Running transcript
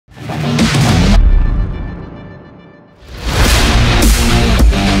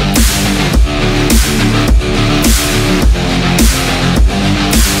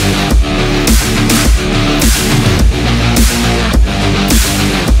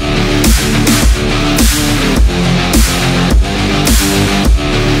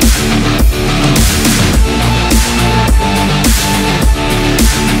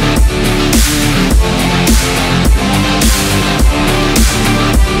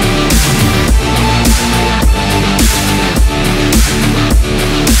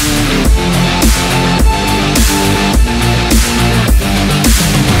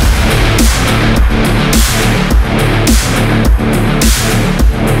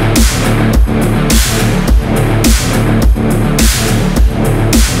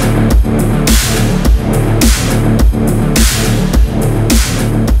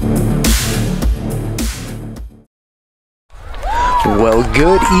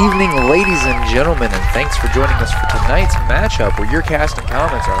evening, ladies and gentlemen, and thanks for joining us for tonight's matchup where your Caston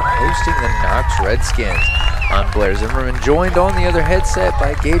Comets are hosting the Knox Redskins. I'm Blair Zimmerman, joined on the other headset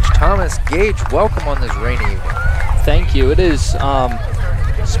by Gage Thomas. Gage, welcome on this rainy evening. Thank you. It is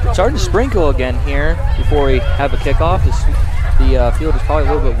starting to sprinkle again here before we have a kickoff. The field is probably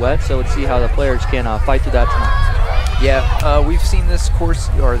a little bit wet, so let's see how the players can fight through that tonight. Yeah, we've seen this course,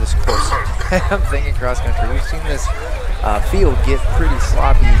 I'm thinking cross country. We've seen this field get pretty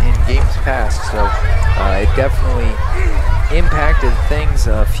sloppy in games past, so it definitely impacted things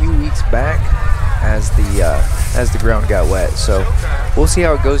a few weeks back as the ground got wet. So we'll see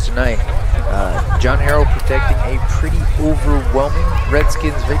how it goes tonight. John Harrell predicting a pretty overwhelming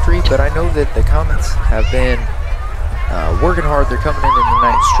Redskins victory, but I know that the Comets have been working hard. They're coming into the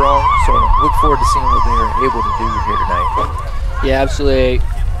night strong, so look forward to seeing what they're able to do here tonight. Yeah, absolutely.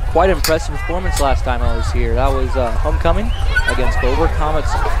 Quite impressive performance last time I was here. That was homecoming against Bober. Comets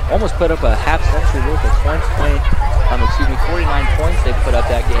almost put up a half-century worth of points, 49 points they put up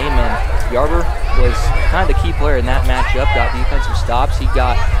that game, and Yarber was kind of the key player in that matchup, got defensive stops. He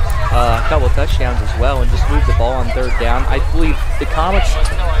got a couple of touchdowns as well and just moved the ball on third down. I believe the Comets,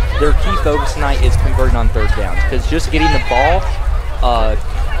 their key focus tonight is converting on third downs, because just getting the ball,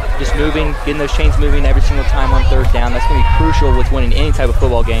 just moving, getting those chains moving every single time on third down, that's going to be crucial with winning any type of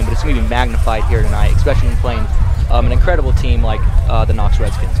football game, but it's going to be magnified here tonight, especially when playing an incredible team like the Knox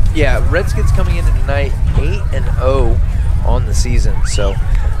Redskins. Yeah, Redskins coming into tonight 8-0 on the season, so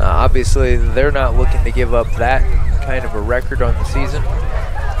obviously they're not looking to give up that kind of a record on the season.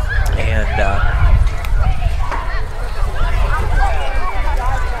 And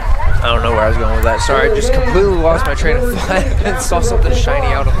I don't know where I was going with that. Sorry, I just completely lost my train of thought and saw something shiny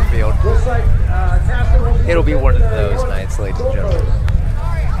out on the field. It'll be one of those nights, ladies and gentlemen.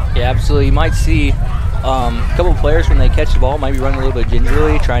 Yeah, absolutely. You might see a couple of players when they catch the ball might be running a little bit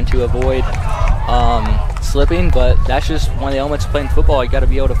gingerly, trying to avoid slipping, but that's just one of the elements of playing football. You got to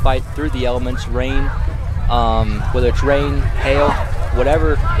be able to fight through the elements, rain, whether it's rain, hail,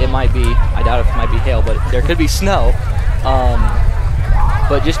 whatever it might be. I doubt if it might be hail, but there could be snow.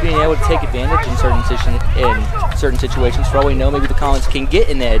 But just being able to take advantage in certain situations. For all we know, maybe the Comets can get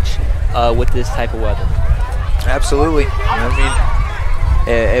an edge with this type of weather. Absolutely. I mean,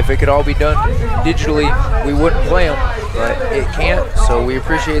 if it could all be done digitally, we wouldn't play them, but it can't. So we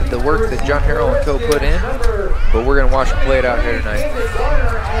appreciate the work that John Harrell and co put in, but we're going to watch them play it out here tonight.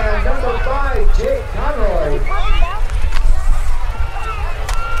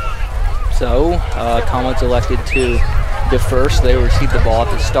 So, Comets elected to defer, so they received the ball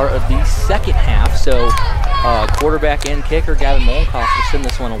at the start of the second half. So, quarterback and kicker Gavin Mollenkoff will send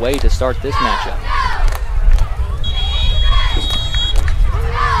this one away to start this matchup.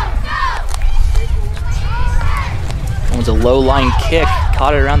 That was a low-line kick,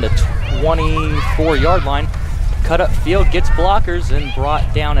 caught it around the 24-yard line. Cut up field, gets blockers, and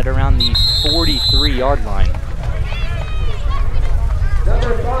brought down at around the 43-yard line.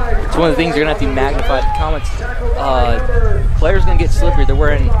 It's one of the things you're going to have to magnify. The Comets, players going to get slippery. They're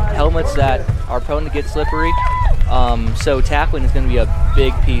wearing helmets that are prone to get slippery. So tackling is going to be a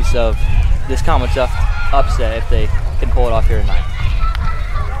big piece of this Comets upset if they can pull it off here tonight.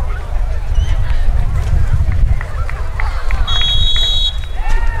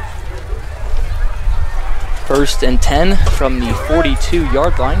 First and 10 from the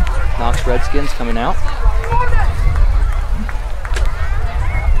 42-yard line. Knox Redskins coming out.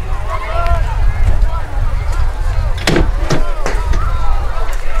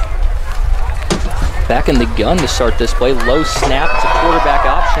 Back in the gun to start this play. Low snap. It's a quarterback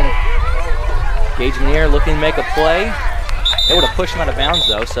option. Gage Manier looking to make a play. They would have pushed him out of bounds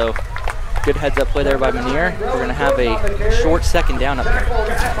though, so good heads-up play there by Manier. We're going to have a short second down up here.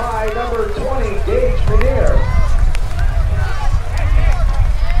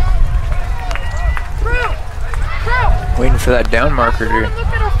 Waiting for that down marker to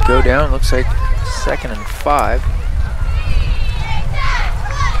go down. Looks like 2nd and 5.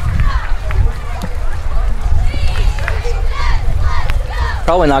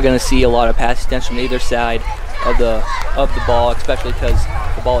 Probably not going to see a lot of pass attempts from either side of the ball, especially because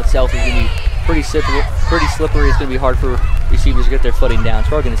the ball itself is going to be pretty slippery. It's going to be hard for receivers to get their footing down.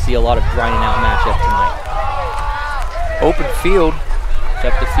 So we're going to see a lot of grinding out matchup tonight. Open field.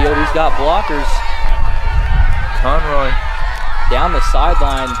 Up the field, he's got blockers. Conroy down the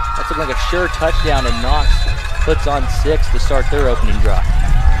sideline. That's looking like a sure touchdown, and Knox puts on 6 to start their opening drive.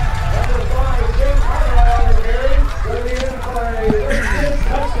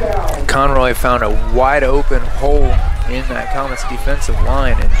 Conroy found a wide open hole in that Comets defensive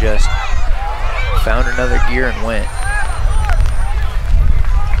line and just found another gear and went.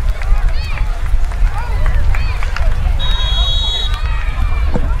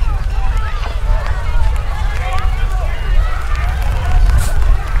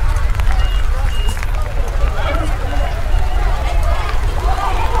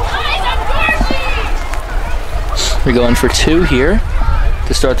 We're going for 2 here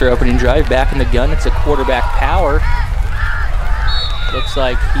to start their opening drive. Back in the gun, it's a quarterback power. Looks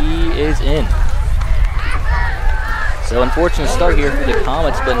like he is in. So unfortunate start here for the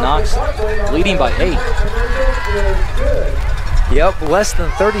Comets, but Knox leading by 8. Yep, less than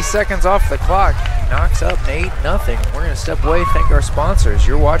 30 seconds off the clock. Knox up 8-0. We're going to step away, thank our sponsors.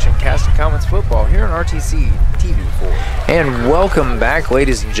 You're watching Caston Comets football here on RTC TV4. And welcome back,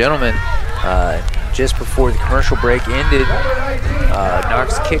 ladies and gentlemen. Just before the commercial break ended,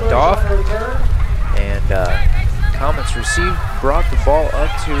 Knox kicked off, and Comets received, brought the ball up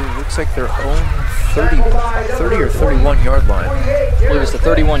to, looks like their own 30 or 31 yard line. I believe it's the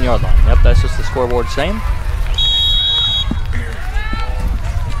 31 yard line. Yep, that's just the scoreboard saying.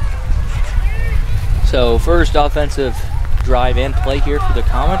 So first offensive drive and play here for the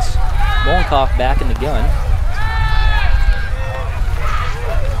Comets. Mollenkoff back in the gun.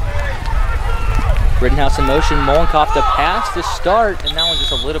 Rittenhouse in motion. Mollenkoff to pass to start, and that one's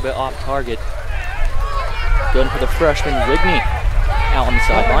just a little bit off target. Going for the freshman Rigney out on the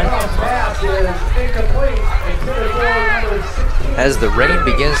sideline. As the rain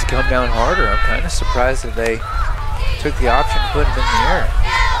begins to come down harder, I'm kind of surprised that they took the option to put him in the air.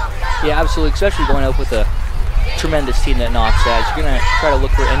 Yeah, absolutely, especially going up with a tremendous team that Knox has. You're going to try to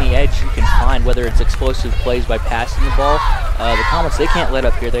look for any edge you can find, whether it's explosive plays by passing the ball. The Comets, they can't let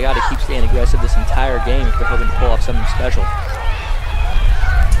up here. They got to keep staying aggressive this entire game if they're hoping to pull off something special.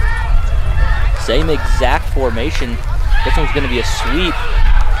 Same exact formation. This one's going to be a sweep.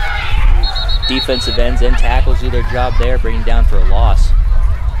 Defensive ends and tackles do their job there, bringing down for a loss.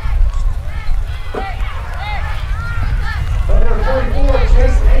 Number 44,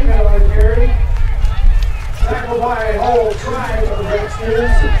 Caston on the carry. Tackled by a whole tribe of the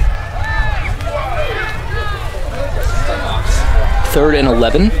Redskins. 3rd and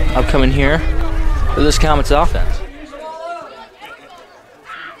 11 upcoming here for this Comets offense.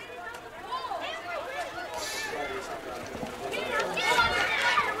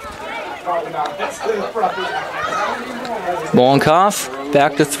 Mollenkoff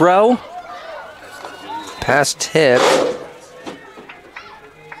back to throw. Pass tip.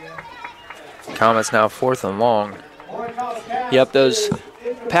 Comets now 4th and long. Yep, those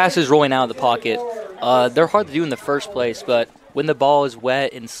passes rolling out of the pocket, they're hard to do in the first place, but when the ball is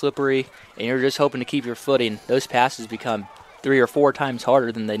wet and slippery and you're just hoping to keep your footing, those passes become 3 or 4 times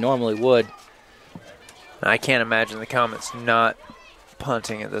harder than they normally would. I can't imagine the Comets not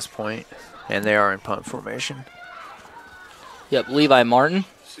punting at this point, and they are in punt formation. Yep, Levi Martin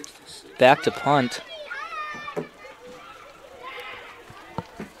back to punt.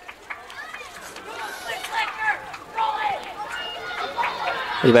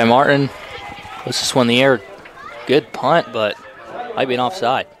 Levi Martin puts this one in the air. Good punt, but might be an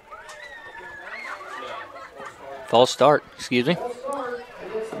offside. False start, excuse me.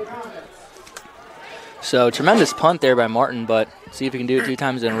 So tremendous punt there by Martin, but see if he can do it 2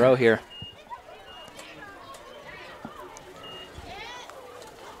 times in a row here.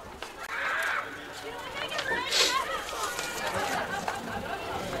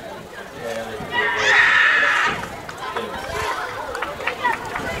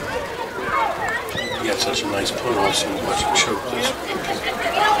 Such a nice punt, I've seen much choke this.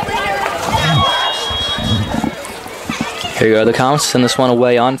 Here you go, the Comets send this one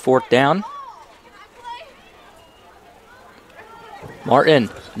away on 4th down. Martin,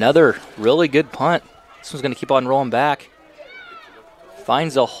 another really good punt. This one's going to keep on rolling back.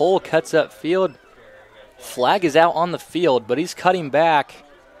 Finds a hole, cuts up field. Flag is out on the field, but he's cutting back.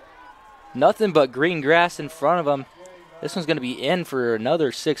 Nothing but green grass in front of him. This one's going to be in for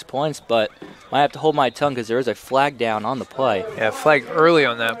another 6 points, but might have to hold my tongue because there is a flag down on the play. Yeah, flag early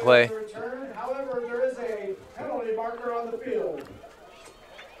on that play. However, there is a penalty marker on the field.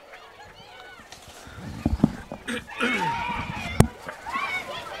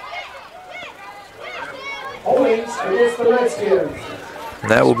 Holdings against the Redskins.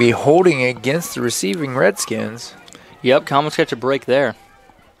 And that will be holding against the receiving Redskins. Yep, Comets catch a break there.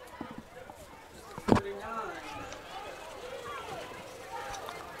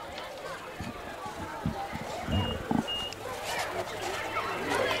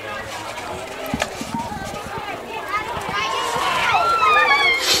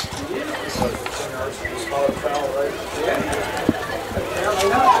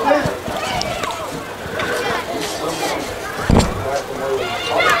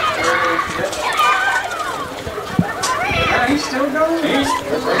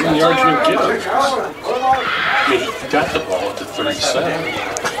 Got the ball at the 37.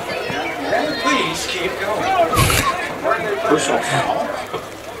 Please keep going. Personal foul.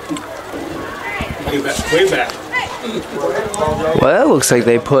 Way back. Well, that looks like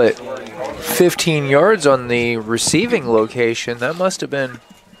they put 15 yards on the receiving location. That must have been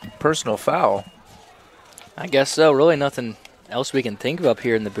personal foul. I guess so. Really nothing else we can think of up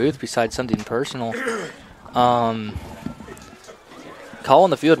here in the booth besides something personal. Call on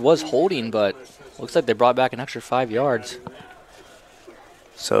the field was holding, but looks like they brought back an extra 5 yards.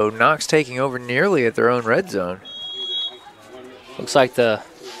 So Knox taking over nearly at their own red zone. Looks like the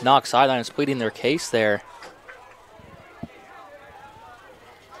Knox sideline is pleading their case there.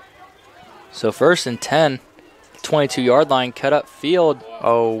 So 1st and 10, 22-yard line, cut up field.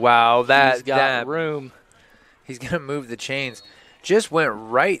 Oh, wow. He's got room. He's going to move the chains. Just went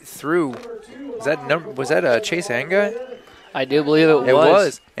right through. Was that a Chase Anga? I do believe it was. It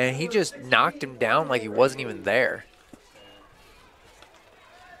was. And he just knocked him down like he wasn't even there.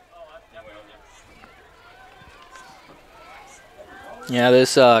 Yeah,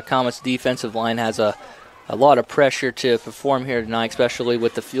 this Comets defensive line has a lot of pressure to perform here tonight, especially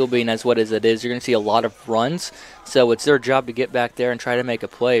with the field being as what as it is. You're going to see a lot of runs, so it's their job to get back there and try to make a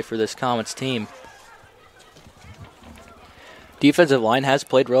play for this Comets team. Defensive line has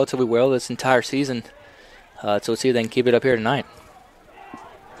played relatively well this entire season, so let's see if they can keep it up here tonight.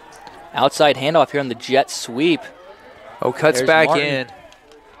 Outside handoff here on the jet sweep. Oh, cuts There's back Martin. in.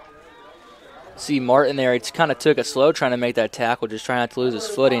 See Martin there. He kind of took a slow trying to make that tackle, just trying not to lose his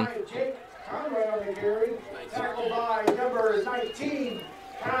footing.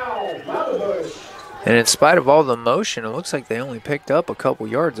 And in spite of all the motion, it looks like they only picked up a couple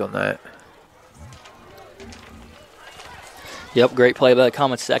yards on that. Yep, great play by the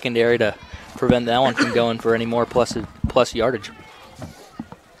Comets secondary to prevent that one from going for any more plus yardage.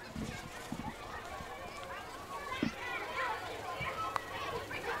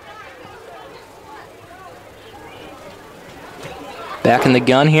 Back in the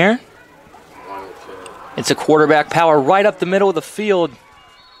gun here. It's a quarterback power right up the middle of the field.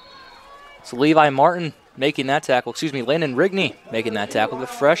 It's Levi Martin making that tackle. Excuse me, Landon Rigney making that tackle, the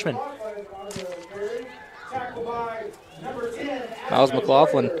freshman. Miles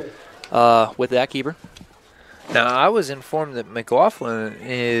McLaughlin with that keeper. Now, I was informed that McLaughlin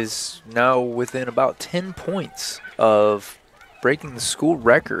is now within about 10 points of breaking the school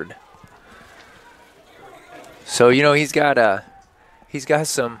record. So, you know, he's got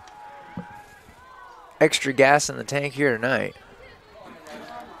some extra gas in the tank here tonight.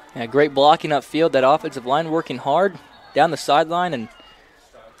 Yeah, great blocking upfield. That offensive line working hard down the sideline, and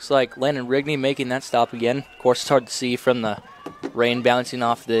looks like Landon Rigney making that stop again. Of course, it's hard to see from the rain bouncing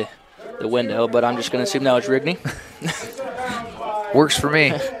off the window, but I'm just going to assume that was Rigney. Works for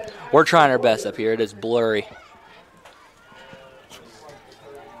me. We're trying our best up here. It is blurry.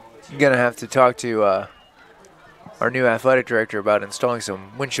 You're going to have to talk to our new athletic director about installing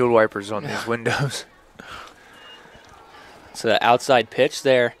some windshield wipers on these windows. So the outside pitch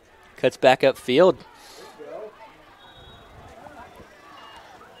there cuts back upfield.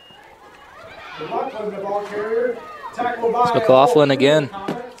 It's McLaughlin again.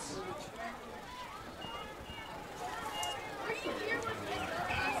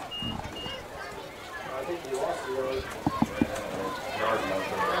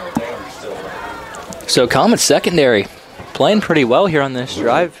 So Comets secondary playing pretty well here on this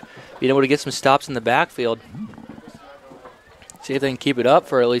drive, being able to get some stops in the backfield. See if they can keep it up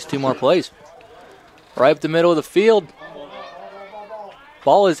for at least 2 more plays. Right up the middle of the field.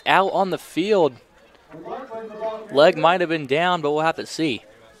 Ball is out on the field. Leg might have been down, but we'll have to see.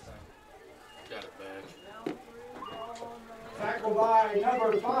 So that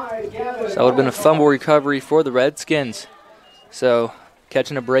would have been a fumble recovery for the Redskins. So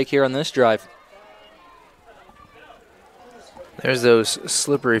catching a break here on this drive. There's those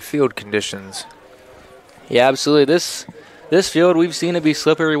slippery field conditions. Yeah, absolutely. This field, we've seen it be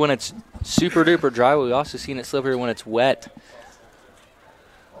slippery when it's super duper dry. We've also seen it slippery when it's wet.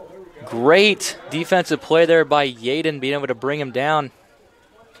 Great defensive play there by Yaden, being able to bring him down.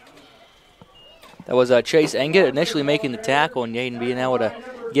 That was Chase Engett initially making the tackle, and Yaden being able to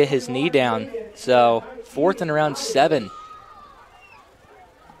get his knee down. So 4th and around 7.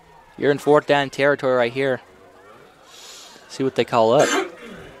 You're in 4th down territory right here. See what they call up.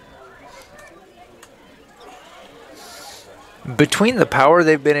 Between the power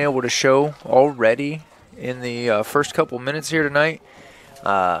they've been able to show already in the first couple minutes here tonight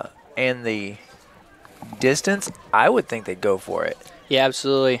and the distance, I would think they'd go for it. Yeah,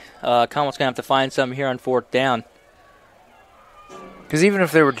 absolutely. Comets going to have to find something here on 4th down. Because even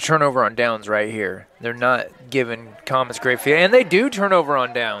if they were to turn over on downs right here, they're not giving Comets great feel. And they do turn over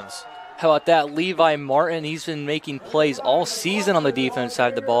on downs. How about that? Levi Martin, he's been making plays all season on the defense side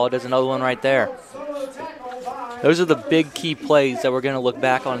of the ball. There's another one right there. Those are the big key plays that we're going to look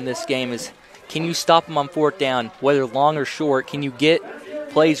back on in this game is can you stop them on 4th down, whether long or short? Can you get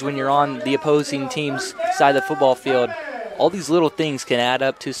plays when you're on the opposing team's side of the football field? All these little things can add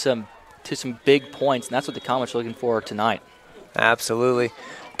up to some big points, and that's what the Comets are looking for tonight. Absolutely.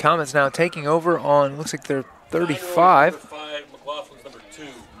 Comets now taking over on, looks like they're 35. McLaughlin's number 2.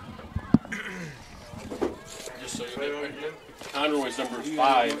 Just so you know, Conroy's number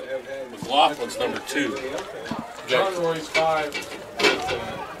 5. McLaughlin's number 2. Conroy's 5.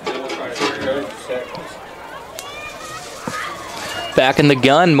 Back in the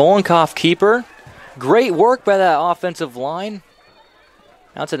gun, Molenkoff keeper. Great work by that offensive line.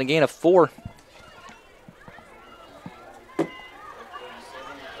 Now it's in a gain of 4.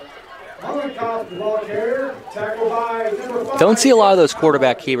 Don't see a lot of those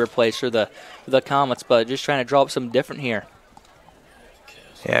quarterback keeper plays for the Comets, but just trying to draw up something different here.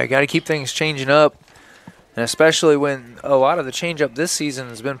 Yeah, got to keep things changing up, and especially when a lot of the change up this season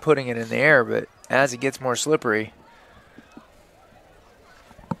has been putting it in the air, but as it gets more slippery.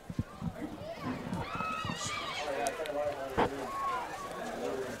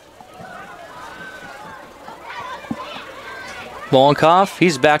 Molenkoff,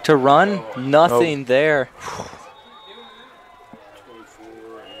 he's back to run. Nothing there.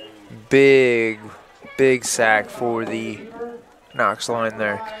 Big sack for the Knox line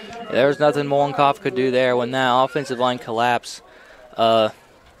there. There's nothing Molenkoff could do there when that offensive line collapsed.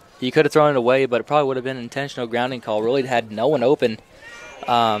 He could have thrown it away, but it probably would have been an intentional grounding call. Really had no one open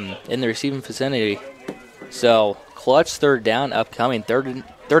in the receiving vicinity. So clutch 3rd down upcoming. 3rd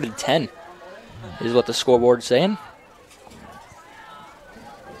and 10 is what the scoreboard is saying.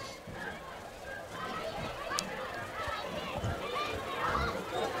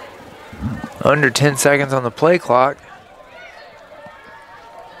 Under 10 seconds on the play clock.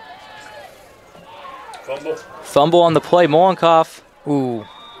 Fumble on the play, Molenkoff. Ooh,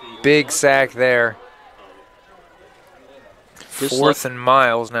 big sack there. 4th and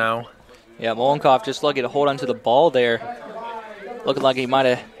miles now. Yeah, Molenkoff just lucky to hold onto the ball there. Looking like he might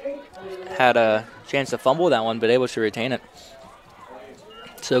have had a chance to fumble that one, but able to retain it.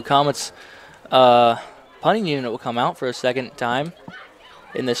 So Comets punting unit will come out for a second time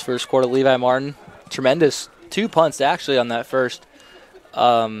in this first quarter. Levi Martin, tremendous 2 punts actually on that first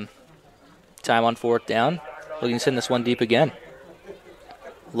time on 4th down. Looking to send this one deep again.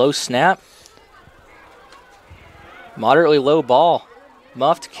 Low snap. Moderately low ball.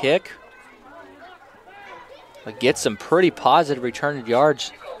 Muffed kick. But gets some pretty positive return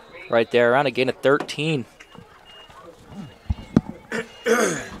yards right there, around a gain of 13.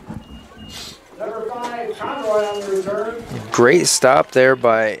 Number 5, Conroy on the return. Great stop there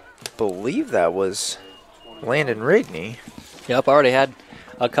by, I believe that was Landon Rigney. Yep, already had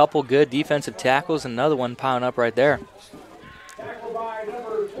a couple good defensive tackles, another one piling up right there. Tackle by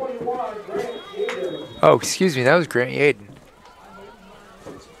number 21, Grant Yaden. Oh, excuse me, that was Grant Yaden.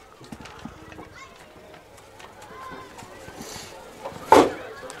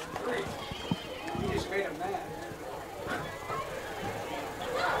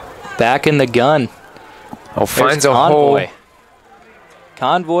 Back in the gun. Oh, finds There's a hole.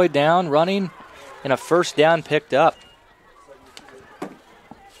 Convoy down, running, and a 1st down picked up.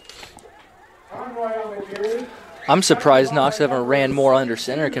 Conroy on the carry. I'm surprised Knox haven't ran more under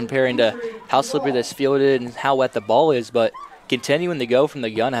center comparing to how slippery this field is and how wet the ball is, but continuing to go from the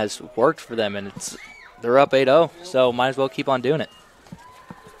gun has worked for them, and they're up 8-0, so might as well keep on doing it.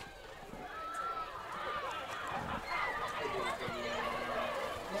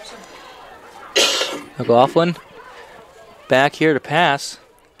 McLaughlin back here to pass.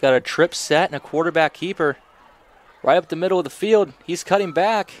 Got a trip set and a quarterback keeper right up the middle of the field. He's cutting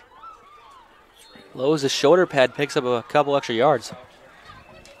back. Lows the shoulder pad, picks up a couple extra yards.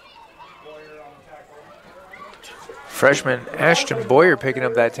 Freshman Ashton Boyer picking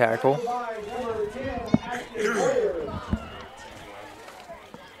up that tackle.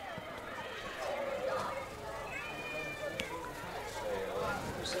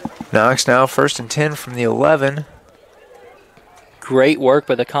 Knox now 1st and 10 from the 11. Great work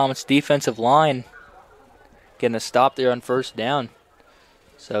by the Comets defensive line. Getting a stop there on 1st down.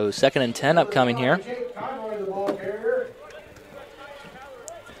 So 2nd and 10 upcoming here.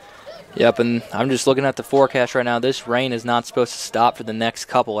 Yep, and I'm just looking at the forecast right now. This rain is not supposed to stop for the next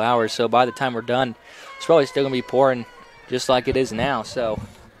couple hours, so by the time we're done, it's probably still going to be pouring just like it is now. So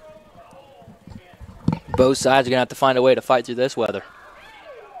both sides are going to have to find a way to fight through this weather.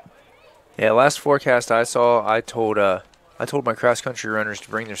 Yeah, last forecast I saw, I told my cross-country runners to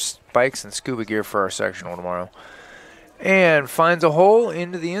bring their spikes and scuba gear for our sectional tomorrow. And finds a hole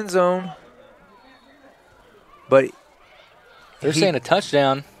into the end zone. But They're saying a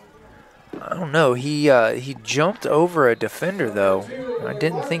touchdown. I don't know. He jumped over a defender, though. I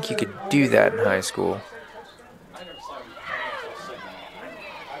didn't think you could do that in high school.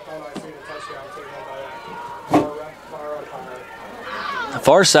 The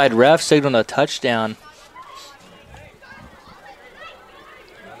far side ref signaled a touchdown.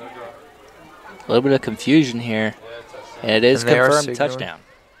 A little bit of confusion here. And it is confirmed touchdown.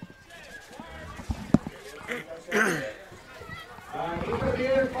 He put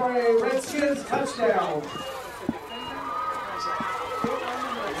in for a Redskins touchdown.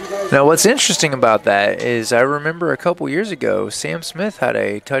 Now, what's interesting about that is I remember a couple years ago, Sam Smith had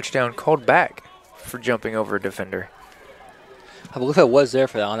a touchdown called back for jumping over a defender. I believe I was there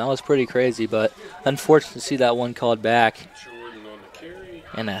for that one. That was pretty crazy, but unfortunate to see that one called back.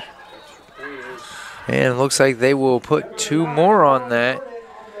 And it looks like they will put 2 more on that.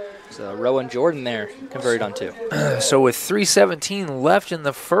 So Rowan Jordan there converted on 2. So with 3:17 left in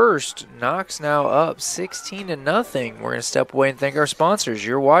the first, Knox now up 16-0. We're going to step away and thank our sponsors.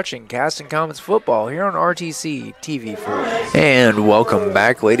 You're watching Caston Comets football here on RTC TV4. And welcome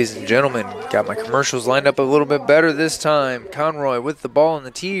back, ladies and gentlemen. Got my commercials lined up a little bit better this time. Conroy with the ball in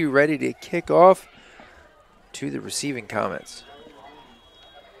the tee, ready to kick off to the receiving Comets.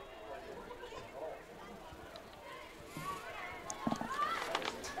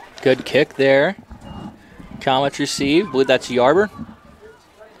 Good kick there. Comets receive. I believe that's Yarber.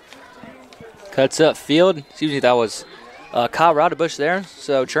 Cuts up field. Excuse me, that was Kyle Rodebush there.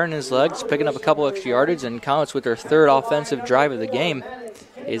 So churning his legs, picking up a couple extra yardage, and Comets with their 3rd offensive drive of the game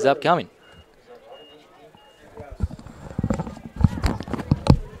is upcoming.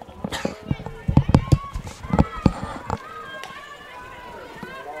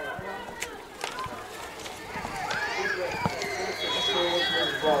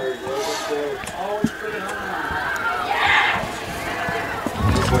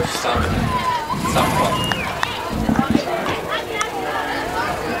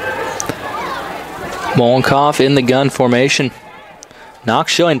 Molenkoff in the gun formation.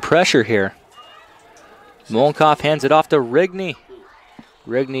 Knox showing pressure here. Molenkoff hands it off to Rigney.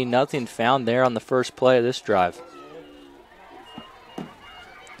 Rigney, nothing found there on the first play of this drive.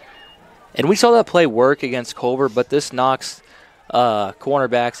 And we saw that play work against Culver, but this Knox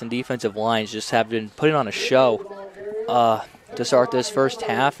cornerbacks and defensive lines just have been putting on a show to start this first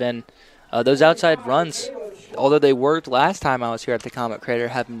half. And those outside runs, although they worked last time I was here at the Comet Crater,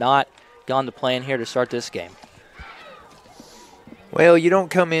 have not gone to plan here to start this game. Well, you don't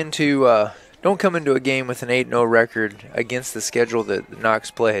come into a game with an 8-0 record against the schedule that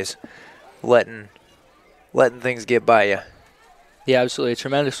Knox plays, letting things get by you. Yeah, absolutely. A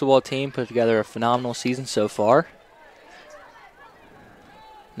tremendous football team, put together a phenomenal season so far.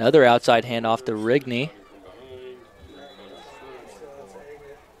 Another outside handoff to Rigney.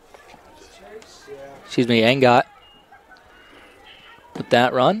 Excuse me, Engot with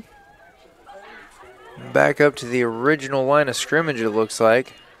that run. Back up to the original line of scrimmage, it looks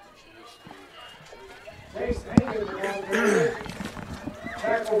like.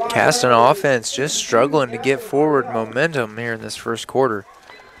 Caston offense just struggling to get forward momentum here in this first quarter.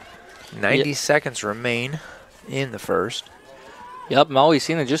 90 seconds remain in the first. Yep, and all we've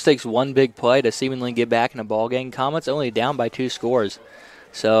seen, it just takes one big play to seemingly get back in a ball game. Comets only down by 2 scores.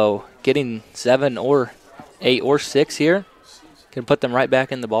 So getting 7 or 8 or 6 here can put them right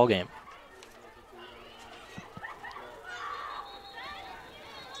back in the ball game.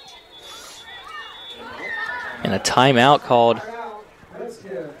 And a timeout called.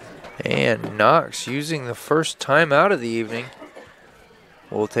 And Knox using the first timeout of the evening.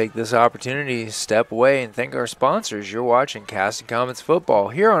 We'll take this opportunity to step away and thank our sponsors. You're watching Caston Comets football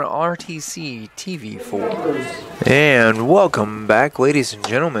here on RTC TV4. And welcome back, ladies and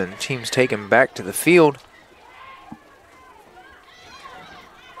gentlemen. Teams taken back to the field.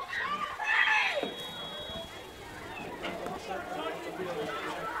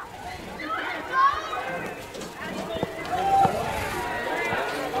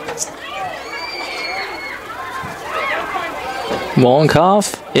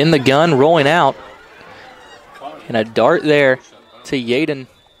 Molenkoff in the gun, rolling out. And a dart there to Yaden.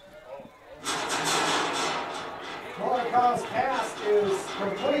 Molenkoff's pass is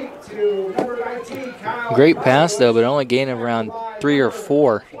complete to number 19, Kyle. Great pass, though, but only gain of around 3 or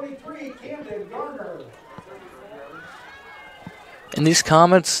 4. 23, Camden Garner. And this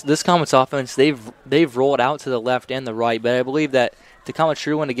Comets offense, they've rolled out to the left and the right, but I believe that if the Comets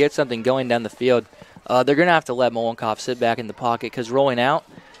sure want to get something going down the field, they're going to have to let Molenkoff sit back in the pocket because rolling out,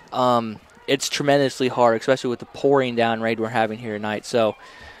 it's tremendously hard, especially with the pouring down rain we're having here tonight. So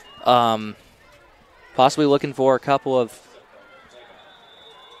Possibly looking for a couple of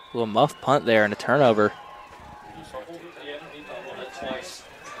little muff punt there and a turnover.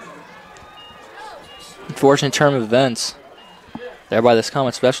 Unfortunate turn of events there by this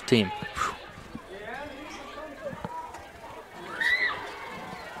Comet special team.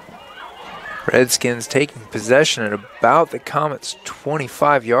 Redskins taking possession at about the Comets'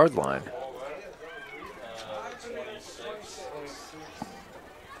 25-yard line.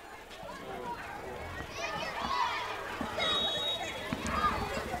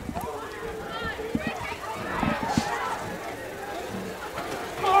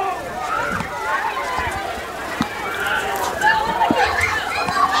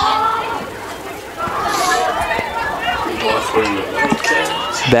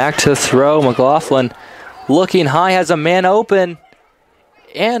 Back to throw. McLaughlin looking high, has a man open,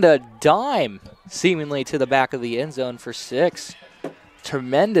 and a dime seemingly to the back of the end zone for 6.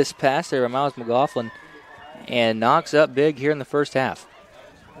 Tremendous pass there by Miles McLaughlin, and Knox up big here in the first half.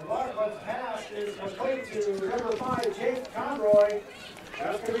 McLaughlin's pass is complete to number 5, James Conroy.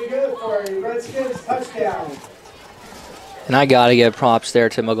 That's going to be good for a Redskins touchdown. And I got to give props there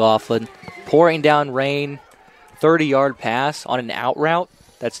to McLaughlin. Pouring down rain, 30-yard pass on an out route.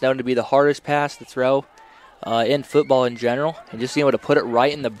 That's known to be the hardest pass to throw in football in general. And just being able to put it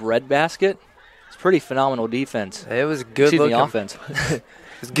right in the breadbasket, it's pretty phenomenal defense. It was a good looking offense. It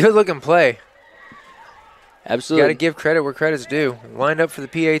was a good looking play. Absolutely. Got to give credit where credit's due. Lined up for the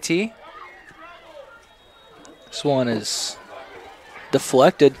PAT. This one is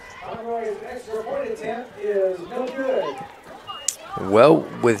deflected. Conroy's extra point attempt is no good. Well,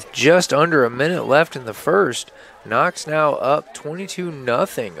 with just under a minute left in the first, Knox now up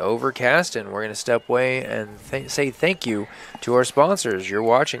 22-0 over Caston. We're going to step away and say thank you to our sponsors. You're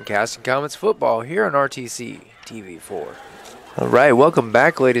watching Caston Comets football here on RTC TV4. All right, welcome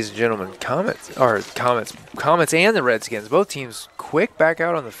back, ladies and gentlemen. Comets and the Redskins, both teams quick back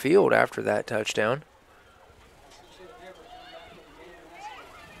out on the field after that touchdown.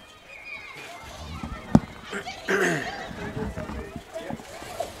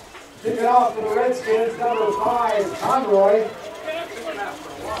 Kick it off for the Redskins, number 5, Conroy.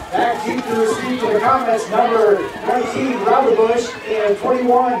 Back deep to receive for the Comets, number 19, Roudabush, and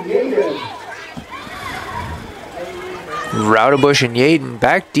 21, Yaden. Roudabush and Yaden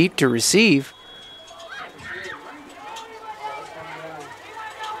back deep to receive.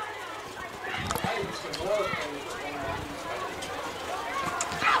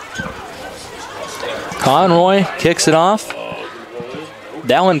 Conroy kicks it off.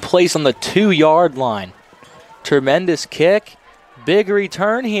 That one placed on the 2-yard line. Tremendous kick. Big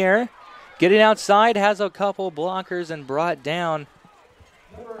return here. Getting outside, has a couple blockers and brought down.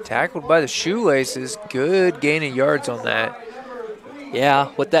 Tackled by the shoelaces. Good gain of yards on that.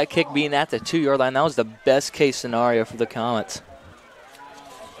 Yeah, with that kick being at the 2-yard line, that was the best case scenario for the Comets.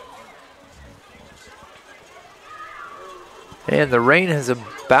 And the rain has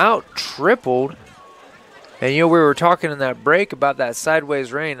about tripled. And, you know, we were talking in that break about that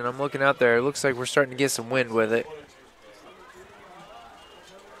sideways rain, and I'm looking out there. It looks like we're starting to get some wind with it.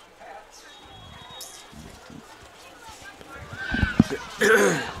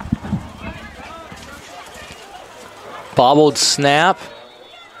 Bobbled snap.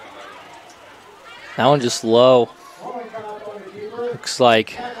 That one just low. Looks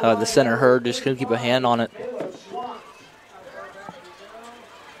like the center herd just going to keep a hand on it.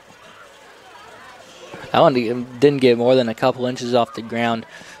 That one didn't get more than a couple inches off the ground.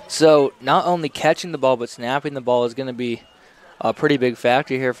 So not only catching the ball, but snapping the ball is going to be a pretty big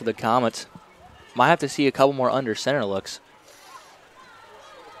factor here for the Comets. Might have to see a couple more under center looks.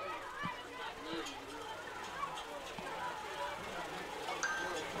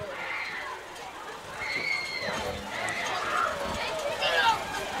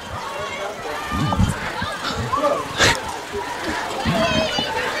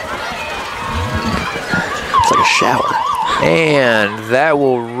 Shower. And that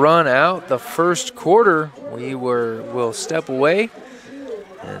will run out the first quarter. We'll step away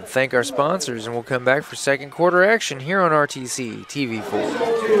and thank our sponsors, and we'll come back for second quarter action here on RTC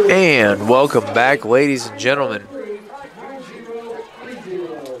TV4. And welcome back, ladies and gentlemen.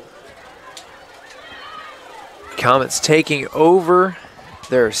 Comets taking over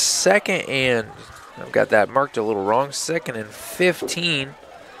their second and, I've got that marked a little wrong, 2nd and 15.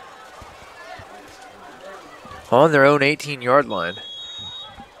 On their own 18-yard line.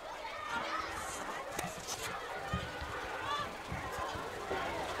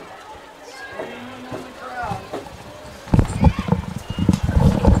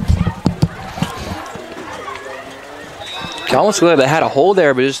 Almost looked like they had a hole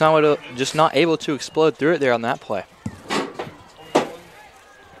there, but just not able to explode through it there on that play.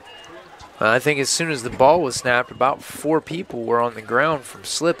 I think as soon as the ball was snapped, about 4 people were on the ground from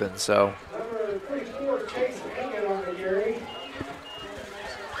slipping, so.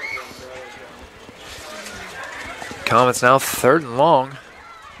 Comets now 3rd and long.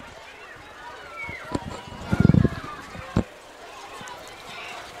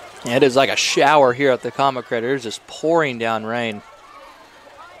 Yeah, it is like a shower here at the Comet Crater. It's just pouring down rain.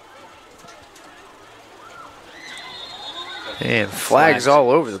 And flags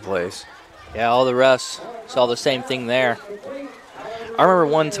all over the place. Yeah, all the refs saw the same thing there. I remember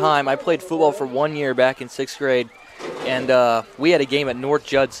one time I played football for 1 year back in 6th grade, and we had a game at North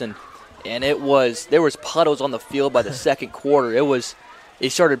Judson, and there was puddles on the field by the second quarter. It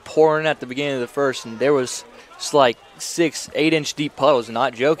started pouring at the beginning of the first, and there was just like 6-8 inch deep puddles,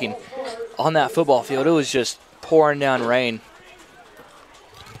 not joking, on that football field. It was just pouring down rain.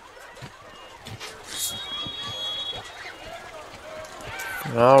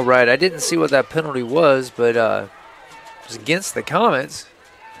 All right, I didn't see what that penalty was, but it was against the Comets.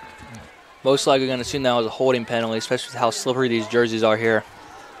 Most likely going to assume that was a holding penalty, especially with how slippery these jerseys are here.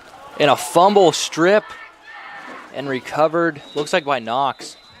 And a fumble strip and recovered, looks like by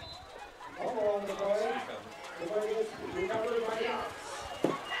Knox.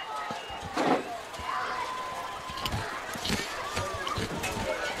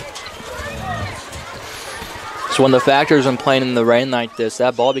 So one of the factors when playing in the rain like this,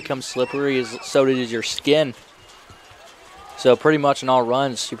 that ball becomes slippery, so does your skin. So pretty much in all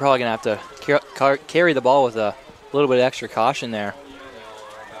runs, you're probably going to have to carry the ball with a little bit of extra caution there.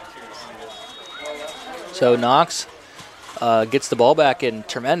 So Knox gets the ball back in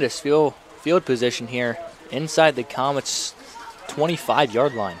tremendous field position here inside the Comets'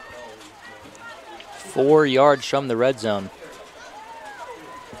 25-yard line. 4 yards from the red zone.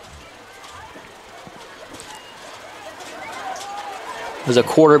 There's a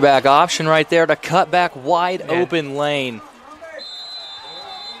quarterback option right there to cut back wide open lane.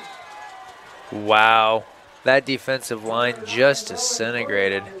 Wow, that defensive line just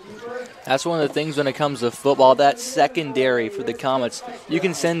disintegrated. That's one of the things when it comes to football, that secondary for the Comets. You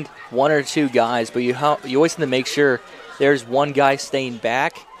can send 1 or 2 guys, but you always need to make sure there's one guy staying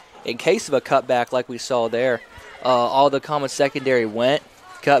back in case of a cutback like we saw there. All the Comets secondary went,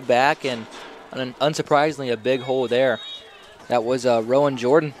 cut back, and unsurprisingly a big hole there. That was Rowan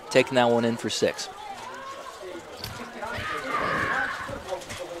Jordan taking that one in for 6.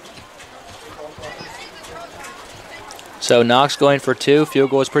 So Knox going for 2.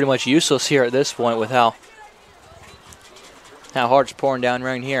 Field goal is pretty much useless here at this point with how hard it's pouring down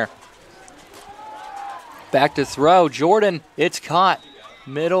rain here. Back to throw. Jordan, it's caught.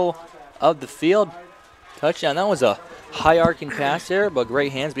 Middle of the field. Touchdown. That was a high arcing pass there, but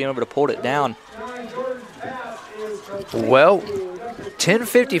great hands being able to pull it down. Well,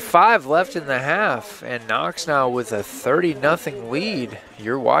 10:55 left in the half, and Knox now with a 30-0 lead.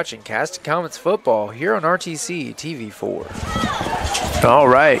 You're watching Caston Comets football here on RTC TV4. All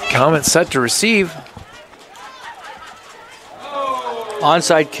right, Comets set to receive.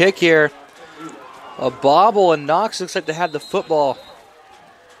 Onside kick here. A bobble, and Knox looks like they had the football.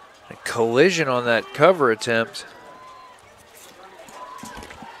 A collision on that cover attempt.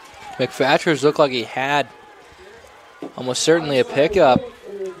 McFatcher's looked like he had almost certainly a pickup.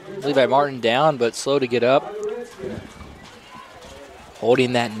 Levi Martin down, but slow to get up.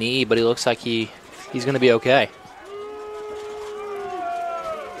 Holding that knee, but he looks like he's going to be okay.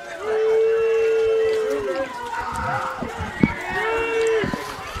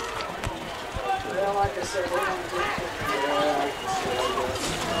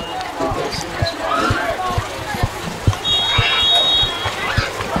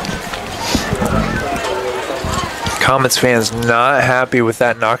 Comets fans not happy with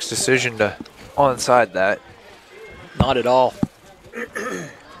that Knox decision to onside that. Not at all.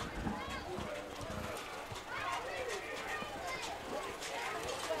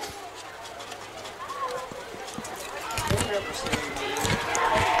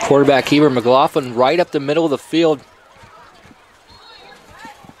 Quarterback keeper McLaughlin right up the middle of the field.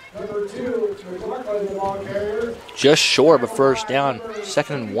 Just short of a first down.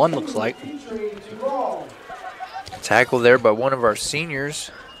 2nd and 1 looks like. Tackle there by one of our seniors,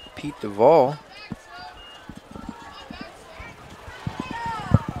 Pete Duvall.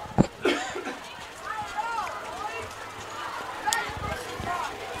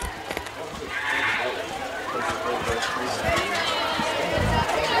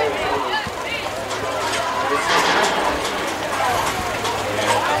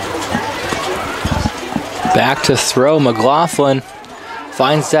 Back to throw. McLaughlin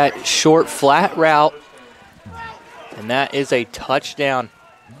finds that short flat route, and that is a touchdown.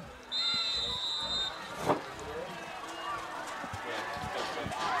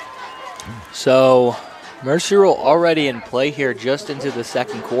 So Mercy Rule already in play here just into the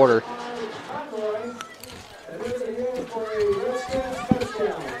second quarter.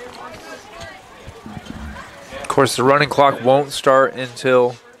 Of course, the running clock won't start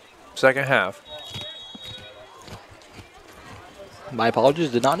until second half. My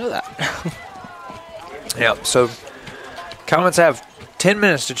apologies, did not know that. Yep, so Comets have 10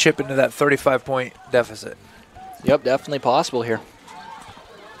 minutes to chip into that 35-point deficit. Yep, definitely possible here.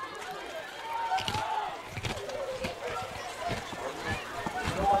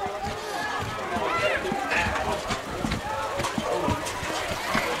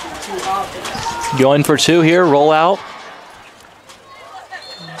 Going for two here, roll out.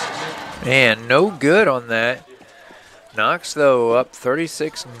 And no good on that. Knox, though, up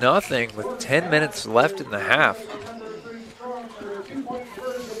 36-0 with 10 minutes left in the half.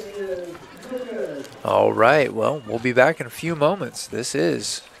 All right, well, we'll be back in a few moments. This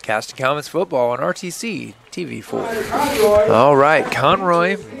is Caston Comets football on RTC TV4. All right,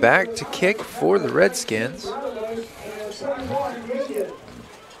 Conroy back to kick for the Redskins.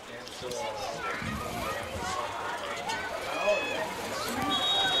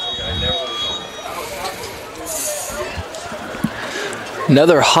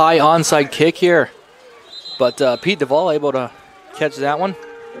 Another high onside kick here, but Pete Duvall able to catch that one.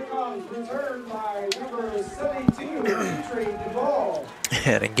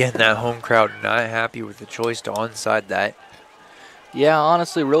 And again, that home crowd not happy with the choice to onside that. Yeah,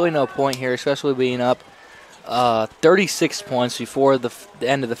 honestly, really no point here, especially being up 36 points before the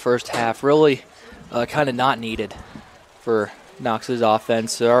end of the first half. Really kind of not needed for Knox's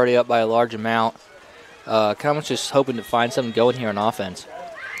offense. They're already up by a large amount. Comets just hoping to find something going here on offense.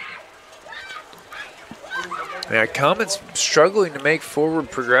 Yeah, Comets struggling to make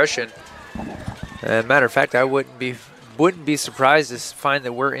forward progression. Matter of fact, I wouldn't be surprised to find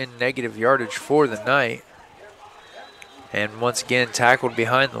that we're in negative yardage for the night. And once again, tackled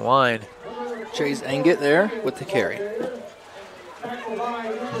behind the line. Chase Engett there with the carry.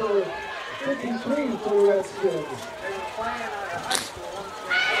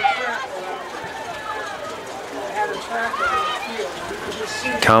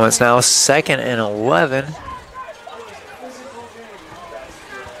 Comets now 2nd and 11.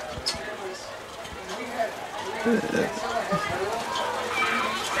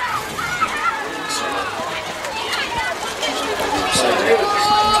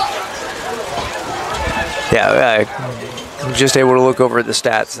 Yeah, I'm just able to look over at the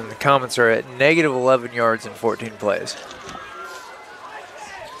stats, and the Comets are at negative 11 yards in 14 plays.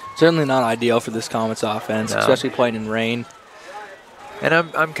 Certainly not ideal for this Comets offense, especially playing in rain. And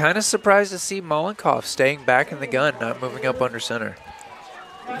I'm kind of surprised to see Mollenkoff staying back in the gun, not moving up under center.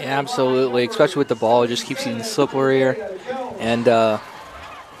 Yeah, absolutely, especially with the ball. It just keeps getting slipperier. And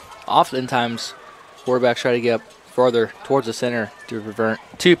oftentimes, quarterbacks try to get up farther towards the center to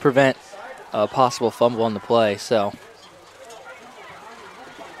prevent a possible fumble on the play. So,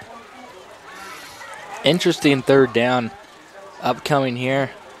 interesting third down upcoming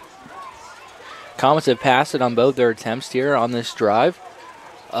here. Comets have passed it on both their attempts here on this drive.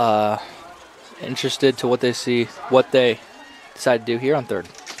 Interested to what they decide to do here on third.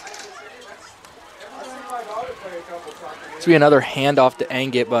 This will be another handoff to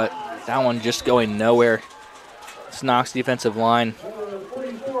Engett, but that one just going nowhere. It's Knox defensive line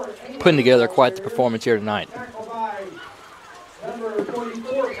putting together quite the performance here tonight.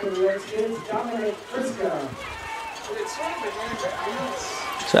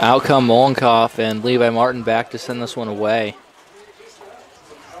 So out come Mollenkoff and Levi Martin back to send this one away.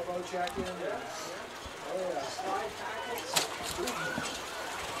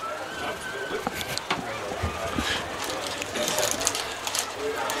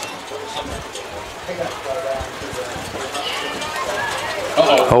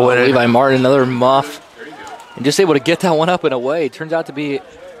 Oh, Levi Martin, another muff. And just able to get that one up and away. Turns out to be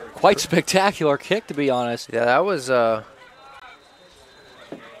quite spectacular kick, to be honest. Yeah, that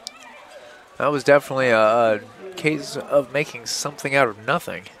was definitely a case of making something out of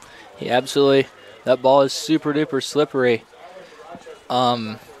nothing. Yeah, absolutely. That ball is super duper slippery.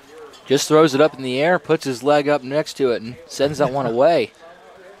 Just throws it up in the air, puts his leg up next to it, and sends that one away.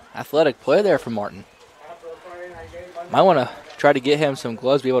 Athletic play there from Martin. Might want to try to get him some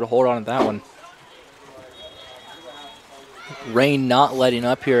gloves, be able to hold on to that one. Rain not letting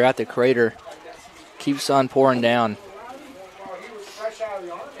up here at the crater. Keeps on pouring down.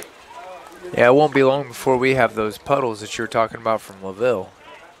 Yeah, it won't be long before we have those puddles that you were talking about from LaVille.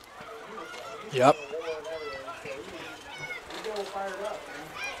 Yep.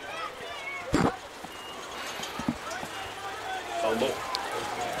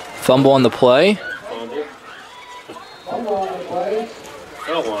 Fumble on the play. Fumble on the play.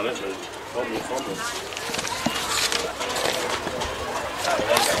 Fell on it, but fumble.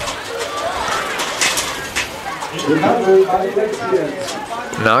 Recovery by the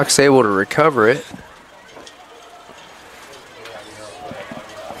Redskins. Knox able to recover it.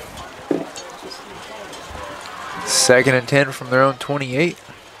 Second and 10 from their own 28.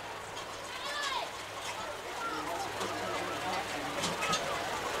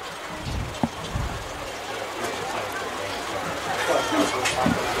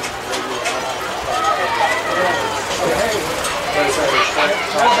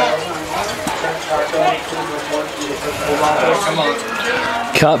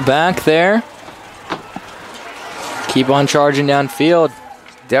 Cut back there. Keep on charging downfield.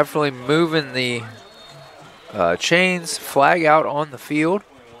 Definitely moving the chains, flag out on the field.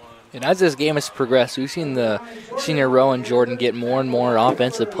 And as this game has progressed, we've seen the senior Rowan Jordan get more and more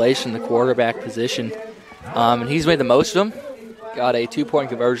offensive plays from the quarterback position. And he's made the most of them. Got a 2-point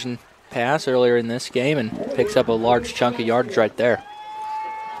conversion pass earlier in this game and picks up a large chunk of yardage right there.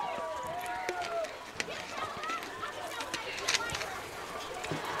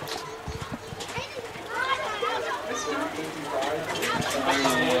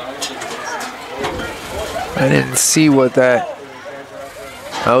 I didn't see what that...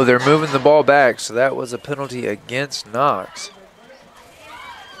 Oh, they're moving the ball back, so that was a penalty against Knox.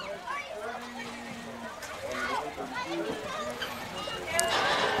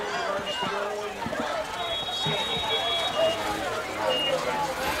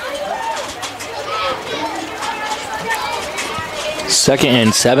 Second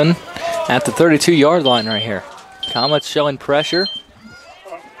and 7 at the 32-yard line right here. Comets showing pressure.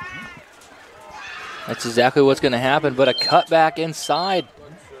 That's exactly what's going to happen, but a cutback inside.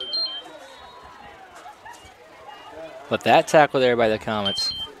 But that tackle there by the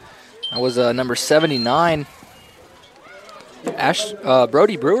Comets. That was number 79.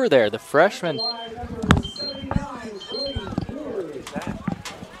 Brody Brewer there, the freshman.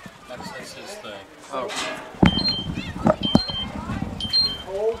 That's his thing.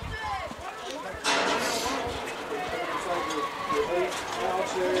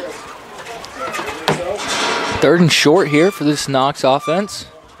 Third and short here for this Knox offense.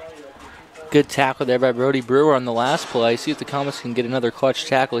 Good tackle there by Brody Brewer on the last play. See if the Comets can get another clutch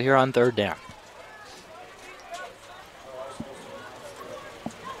tackle here on third down.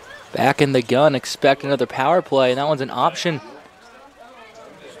 Back in the gun, expect another power play, and that one's an option.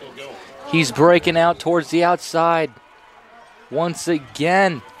 He's breaking out towards the outside. Once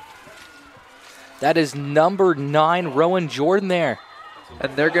again, that is number 9, Rowan Jordan there.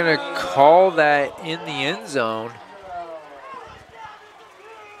 And they're going to call that in the end zone.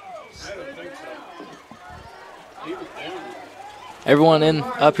 Everyone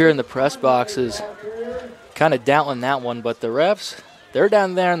up here in the press box is kind of doubting that one, but the refs, they're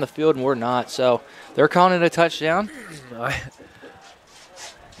down there in the field and we're not. So they're calling it a touchdown.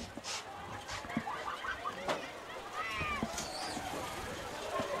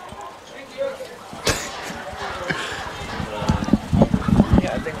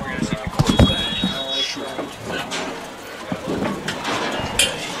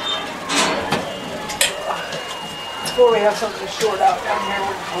 Before we have something to short out down here, we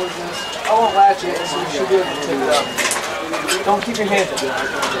can close this. I won't latch it, so you should be able to tip it up. Don't keep your hand up.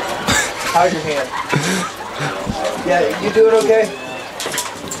 How's your hand? Yeah, you do it okay?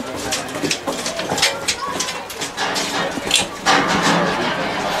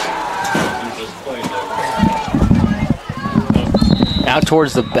 Out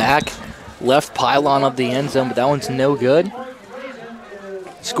towards the back left pylon of the end zone, but that one's no good.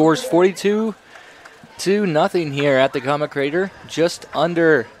 Scores 42-0 here at the Comet Crater. Just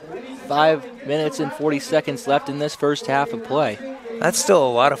under 5 minutes and 40 seconds left in this first half of play. That's still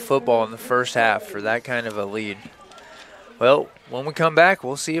a lot of football in the first half for that kind of a lead. Well, when we come back,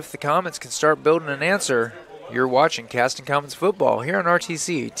 we'll see if the Comets can start building an answer. You're watching Caston Comets football here on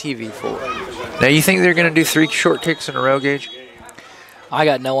RTC TV4. Now, you think they're going to do 3 short kicks in a row, Gage? I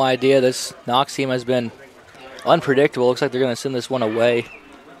got no idea. This Knox team has been unpredictable. Looks like they're going to send this one away.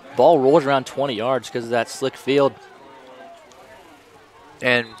 Ball rolls around 20 yards because of that slick field.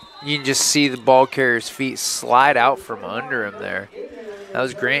 And you can just see the ball carrier's feet slide out from under him there. That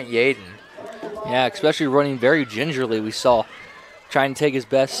was Grant Yaden. Yeah, especially running very gingerly. We saw trying to take his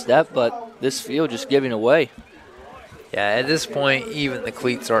best step, but this field just giving away. Yeah, at this point, even the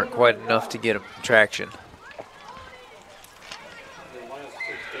cleats aren't quite enough to get him traction.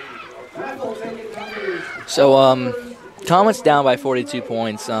 So, Comets down by 42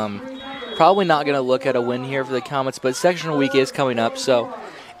 points. Probably not going to look at a win here for the Comets, but sectional week is coming up. So,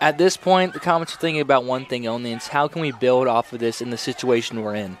 at this point, the Comets are thinking about one thing only, and it's how can we build off of this in the situation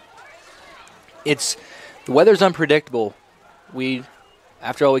we're in. The weather's unpredictable.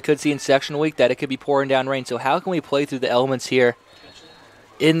 After all, we could see in sectional week that it could be pouring down rain. So how can we play through the elements here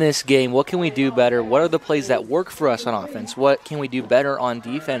in this game? What can we do better? What are the plays that work for us on offense? What can we do better on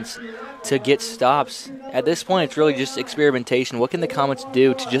defense to get stops? At this point, it's really just experimentation. What can the Comets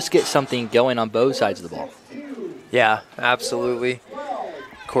do to just get something going on both sides of the ball? Yeah, absolutely.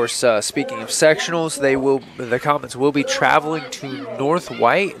 Of course, speaking of sectionals, the Comets will be traveling to North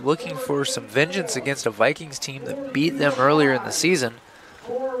White, looking for some vengeance against a Vikings team that beat them earlier in the season.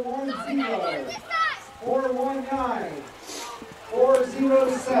 4-1-0, 4-1-9,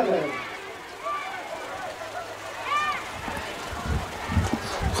 4-0-7.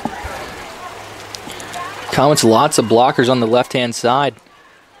 Comets, lots of blockers on the left-hand side.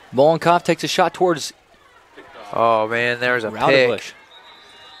 Bolenkoff takes a shot towards. Oh man, there's a pick.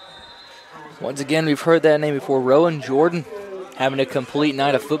 Once again, we've heard that name before. Rowan Jordan having a complete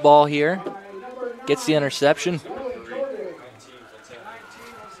night of football here. Gets the interception.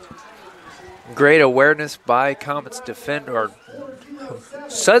 Great awareness by Comets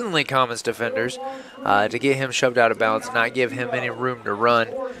suddenly Comets defenders to get him shoved out of bounds, not give him any room to run,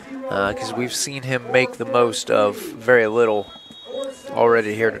 because we've seen him make the most of very little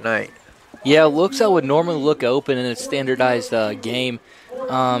already here tonight. Yeah, looks that would normally look open in a standardized game. You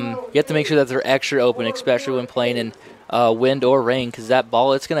have to make sure that they're extra open, especially when playing in wind or rain, because that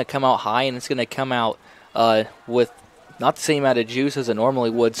ball, it's going to come out high and it's going to come out with not the same amount of juice as it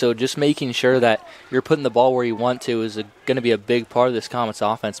normally would. So just making sure that you're putting the ball where you want to is going to be a big part of this Comets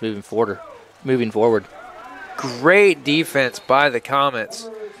offense moving forward. Great defense by the Comets.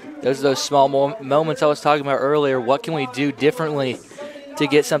 Those are those small moments I was talking about earlier. What can we do differently to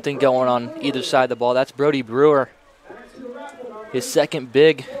get something going on either side of the ball? That's Brody Brewer. His second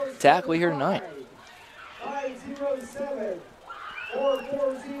big tackle here tonight. 5-0-7,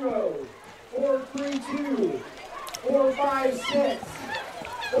 4-4-0, 4-3-2, 4-5-6,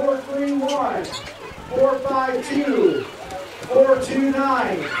 4-3-1, 4-5-2,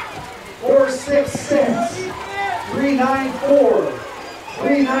 4-2-9, 4-6-6, 3-9-4,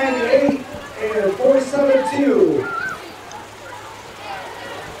 3-9-8, and 4-7-2.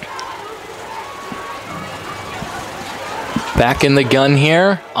 Back in the gun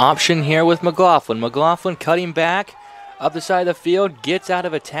here. Option here with McLaughlin. McLaughlin cutting back up the side of the field. Gets out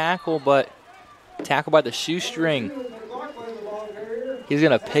of a tackle, but tackled by the shoestring. He's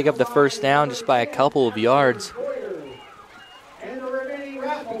going to pick up the first down just by a couple of yards. And the remaining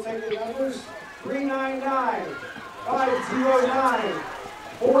raffle ticket numbers 399, 509,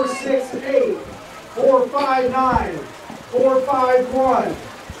 468, 459, 451,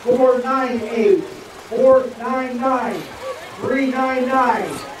 498, 499, 399,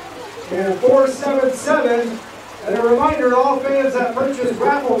 and 477. And a reminder to all fans that purchase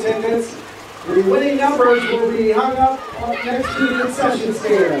raffle tickets, the winning numbers will be hung up next to the concession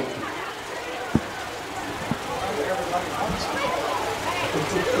stand.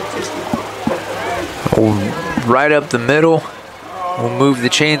 Right up the middle. We'll move the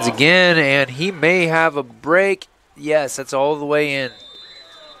chains again, and he may have a break. Yes, that's all the way in.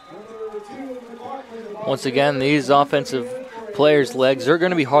 Once again, these offensive players' legs are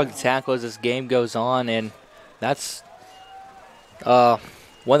going to be hard to tackle as this game goes on, and that's one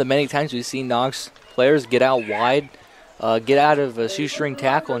of the many times we've seen Knox players get out wide, get out of a shoestring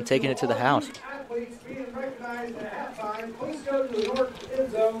tackle and taking it to the house. Athletes being recognized at halftime. Please go to the north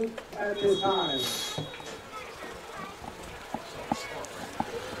end zone at this time.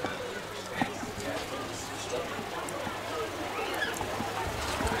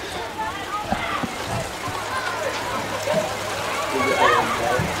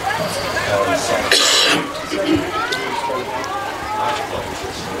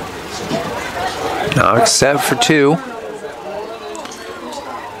 Knox set for two.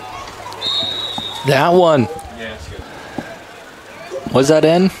 That one. Was that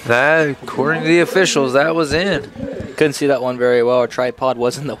in? That, according to the officials, that was in. Couldn't see that one very well. Our tripod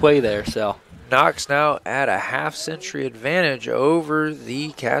was in the way there, so. Knox now at a half-century advantage over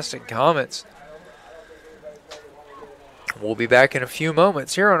the Caston Comets. We'll be back in a few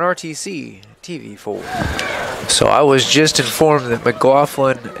moments here on RTC TV4. So I was just informed that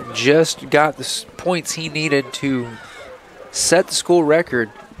McLaughlin just got the points he needed to set the school record.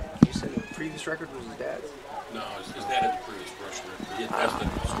 You said the previous record was his dad's? No, his dad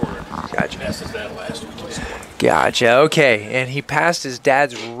passed his dad last week. Gotcha. Okay, and he passed his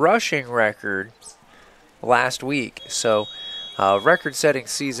dad's rushing record last week. So, record-setting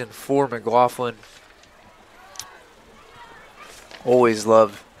season for McLaughlin. Always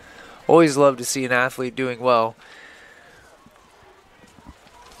love to see an athlete doing well.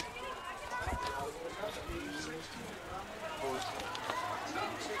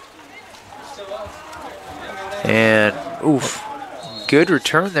 And, oof, good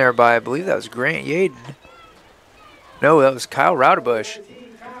return there by, I believe that was Grant Yaden. No, that was Kyle Raudebush.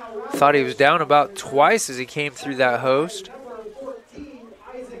 Thought he was down about twice as he came through that host.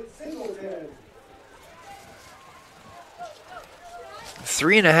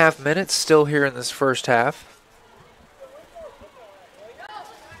 3.5 minutes still here in this first half.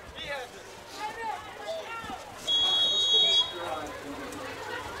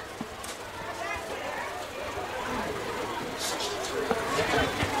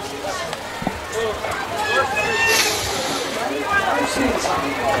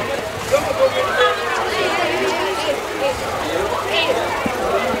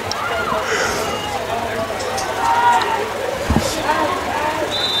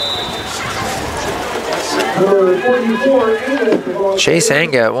 Chase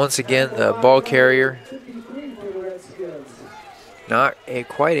Angat, once again, the ball carrier. Not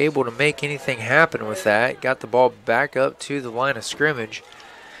quite able to make anything happen with that. Got the ball back up to the line of scrimmage.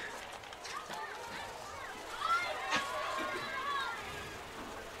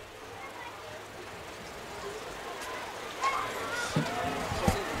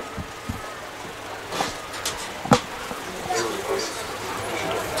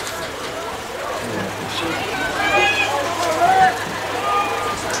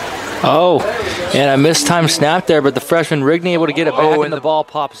 Oh, and a mistimed snap there, but the freshman Rigney able to get it back, and the ball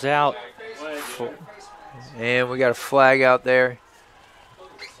pops out. And we got a flag out there.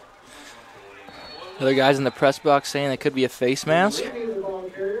 Other guys in the press box saying it could be a face mask.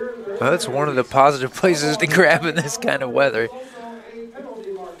 Well, that's one of the positive places to grab in this kind of weather.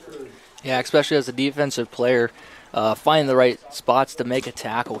 Yeah, especially as a defensive player, finding the right spots to make a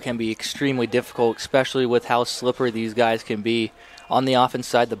tackle can be extremely difficult, especially with how slippery these guys can be on the offense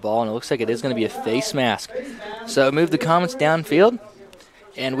side of the ball, and it looks like it is going to be a face mask. So move the Comets downfield,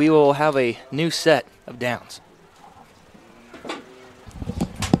 and we will have a new set of downs.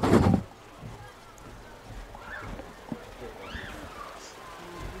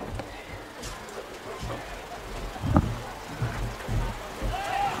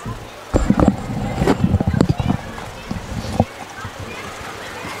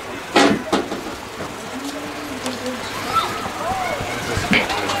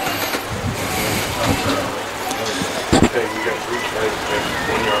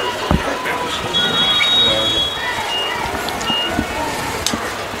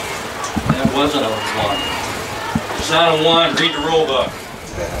 Wasn't a one. It's not a one. Read the rule book.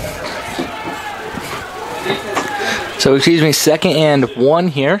 So, excuse me, 2nd and 1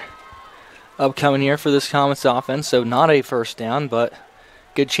 here. Upcoming here for this Comets offense. So, not a first down, but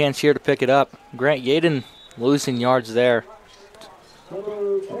good chance here to pick it up. Grant Yaden losing yards there.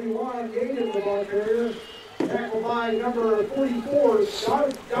 Number 21, Yaden, the ball carrier. Tackled by number 44,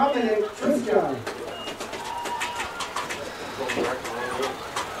 Dominic Triska.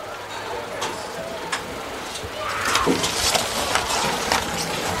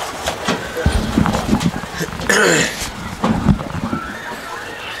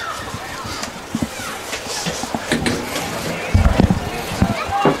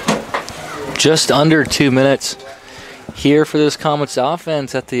 Just under 2 minutes here for this Comets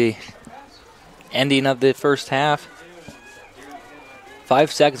offense at the ending of the first half.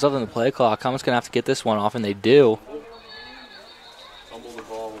 5 seconds left on the play clock. Comets going to have to get this one off, and they do.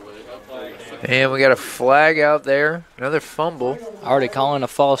 And we got a flag out there. Another fumble. Already calling a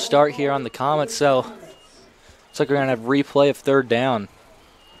false start here on the Comets, so looks like we're going to have replay of 3rd down.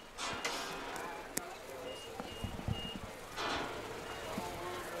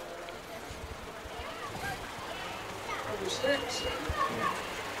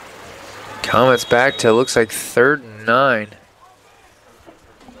 Comets back to, looks like 3rd and 9.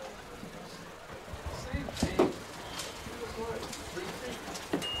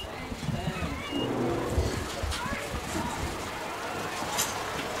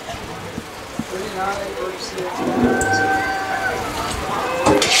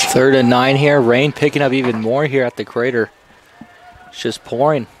 Third and 9 here. Rain picking up even more here at the crater. It's just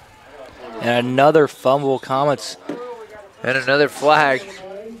pouring. And another fumble, Comets. And another flag.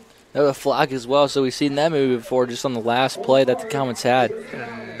 Another flag as well, so we've seen that movie before just on the last play that the Comets had.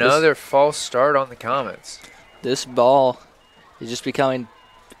 Another false start on the Comets. This ball is just becoming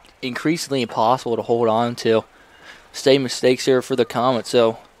increasingly impossible to hold on to. Same mistakes here for the Comets,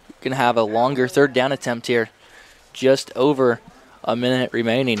 so going to have a longer third down attempt here. Just over a minute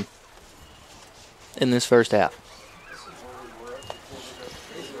remaining in this first half.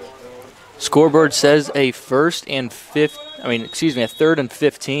 Scoreboard says a third and 15.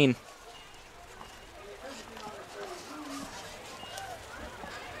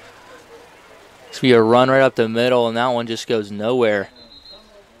 It's going to be a run right up the middle, and that one just goes nowhere.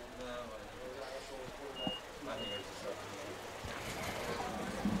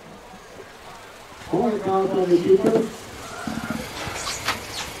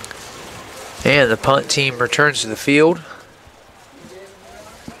 And the punt team returns to the field.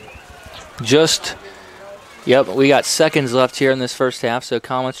 We got seconds left here in this first half, so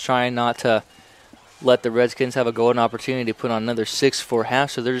Comets trying not to let the Redskins have a golden opportunity to put on another 6 for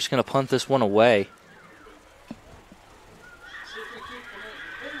half, so they're just going to punt this one away.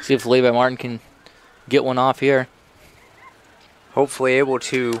 See if Levi Martin can get one off here. Hopefully able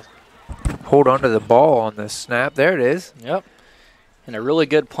to hold onto the ball on this snap. There it is. Yep. And a really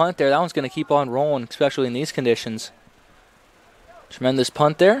good punt there. That one's going to keep on rolling, especially in these conditions. Tremendous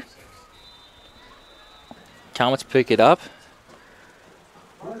punt there. Comets pick it up.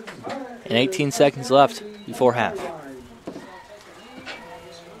 And 18 seconds left before half.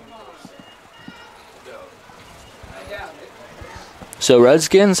 So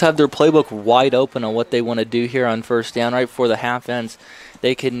Redskins have their playbook wide open on what they want to do here on first down right before the half ends.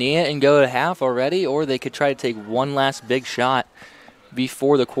 They could knee it and go to half already, or they could try to take one last big shot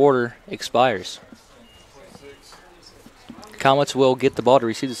before the quarter expires. Comets will get the ball to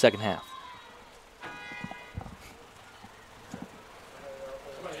receive the second half.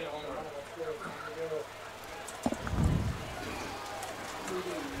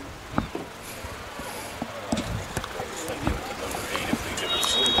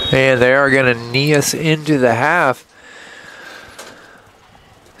 And they are going to knee us into the half.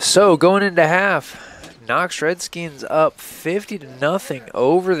 So going into half, Knox Redskins up 50-0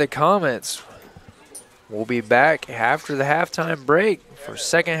 over the Comets. We'll be back after the halftime break for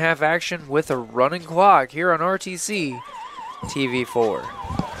second half action with a running clock here on RTC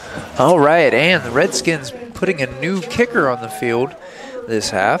TV4. All right, and the Redskins putting a new kicker on the field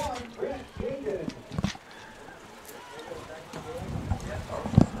this half.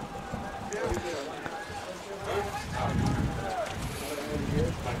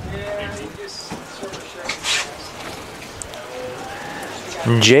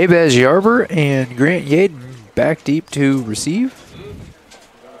 Jabez Yarber and Grant Yaden back deep to receive.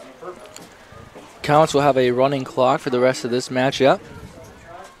 Comets will have a running clock for the rest of this matchup.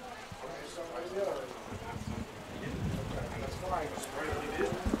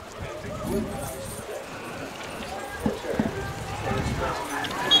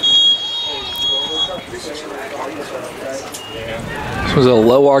 This was a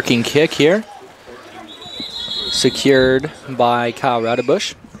low arcing kick here. Secured by Kyle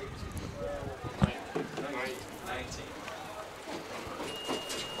Radebush.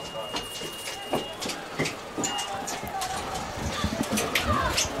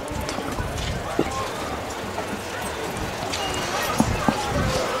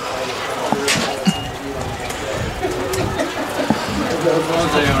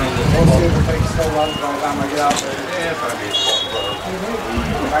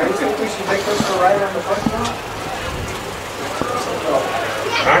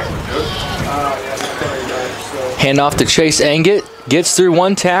 Hand off to Chase Engett. Gets through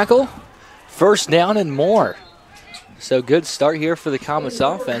one tackle. First down and more. So good start here for the Comets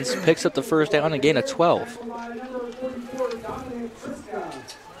offense. Picks up the first down and gain of 12.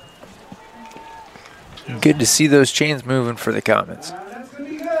 Good to see those chains moving for the Comets.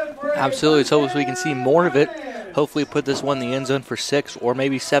 Absolutely. Let's hope we can see more of it. Hopefully put this one in the end zone for 6 or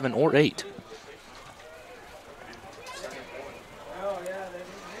maybe 7 or 8.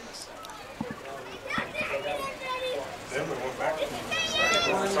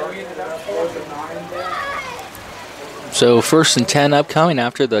 So 1st and 10 upcoming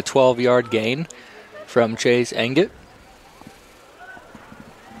after the 12-yard gain from Chase Engett.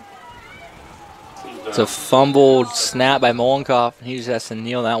 It's a fumbled snap by Molenkoff, and he just has to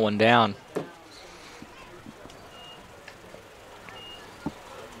kneel that one down.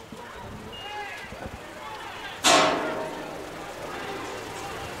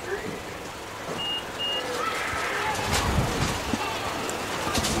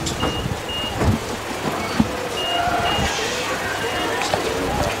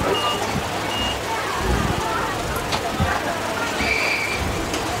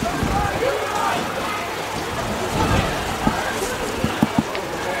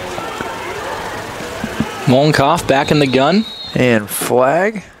 Mollenkoff back in the gun. And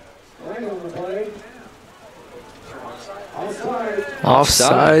flag.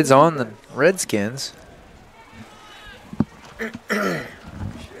 Offsides on the Redskins.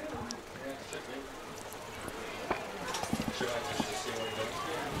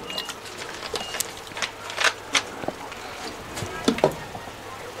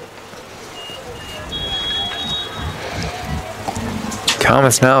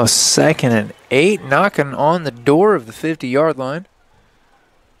 Comets now 2nd and 8, knocking on the door of the 50-yard line.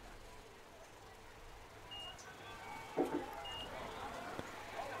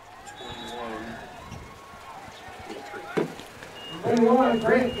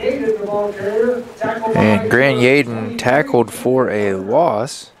 And Grant Yaden tackled for a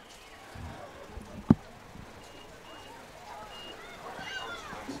loss.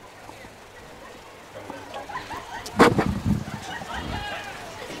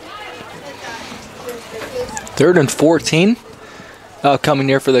 Third and 14. Coming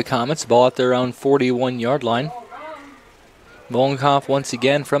here for the Comets. Ball at their own 41-yard line. Mollenkoff once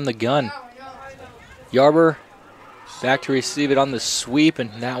again from the gun. Yarber back to receive it on the sweep,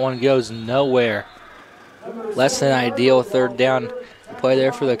 and that one goes nowhere. Less than ideal third down play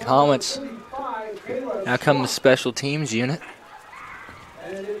there for the Comets. Now come the special teams unit.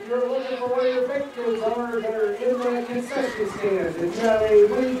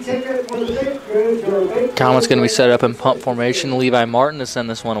 Comets going to be set up in punt formation. Levi Martin to send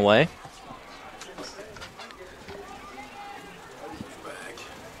this one away.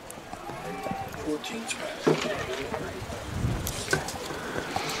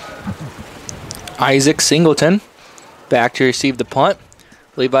 Isaac Singleton back to receive the punt.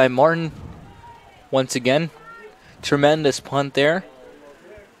 Levi Martin once again. Tremendous punt there.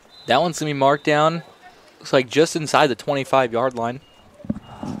 That one's going to be marked down. Looks like just inside the 25-yard line.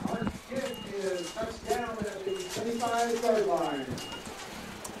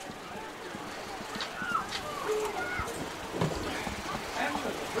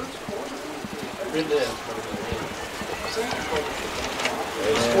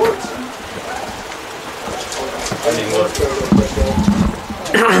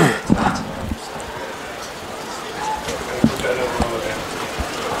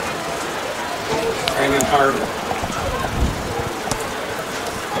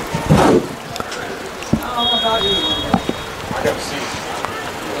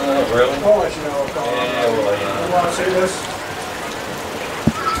 Really? I'll let you know. You want to see this?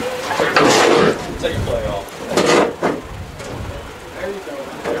 Take a play off. There you go.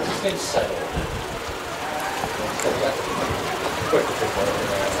 Everything's settled.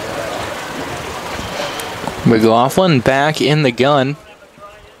 McLaughlin back in the gun.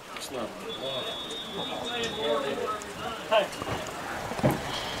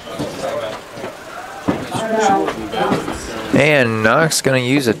 And Knox going to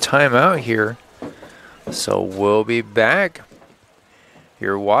use a timeout here. So we'll be back.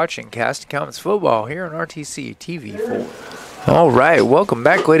 You're watching Caston Comets football here on RTC TV4. All right, welcome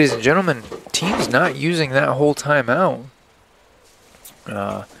back, ladies and gentlemen. Team's not using that whole timeout.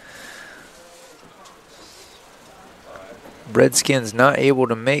 Redskins not able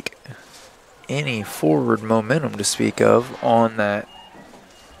to make any forward momentum to speak of on that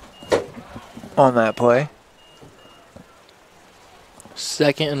play.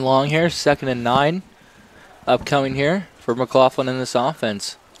 Second and long here, 2nd and 9 upcoming here for McLaughlin in this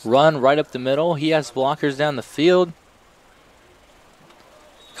offense. Run right up the middle. He has blockers down the field.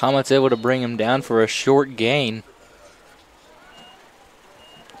 Comets able to bring him down for a short gain.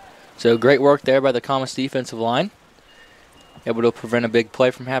 So great work there by the Comets defensive line. Able to prevent a big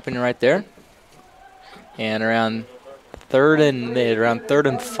play from happening right there. And around 3rd and mid, around 3rd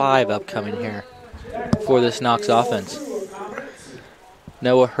and 5 upcoming here for this Knox offense.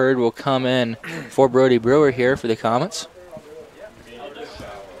 Noah Hurd will come in for Brody Brewer here for the Comets.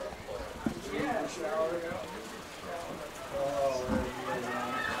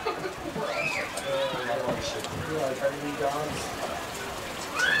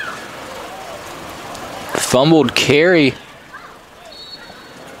 Fumbled carry.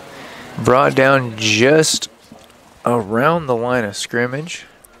 Brought down just around the line of scrimmage.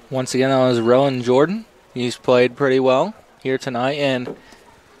 Once again, that was Rowan Jordan. He's played pretty well here tonight and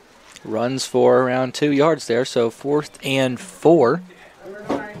runs for around 2 yards there, so 4th and 4.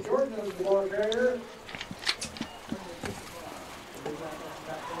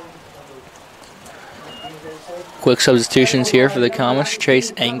 Quick substitutions here for the Comets.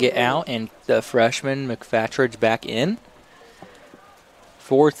 Chase Engett out and the freshman McFatridge back in.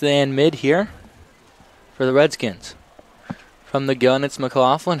 4th and mid here for the Redskins. From the gun, it's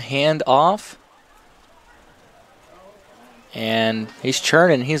McLaughlin. Hand off. And he's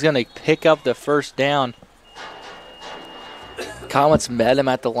churning. He's going to pick up the first down. Comets met him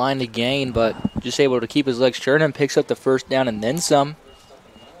at the line to gain, but just able to keep his legs churning, picks up the first down and then some.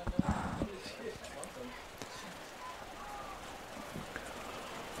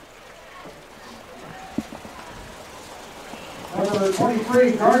 Number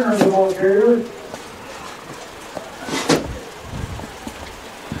 23, Gardner, the ball carrier.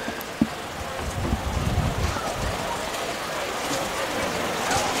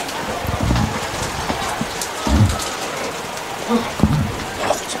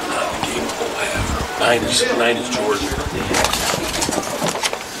 Nine is Jordan.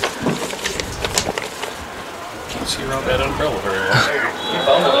 Can't see around that umbrella very well.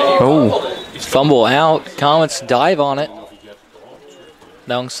 Oh, Fumble out. Comets dive on it.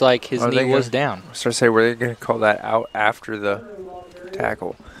 That looks like his knee was down. I was trying to say, were they going to call that out after the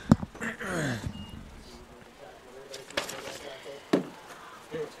tackle?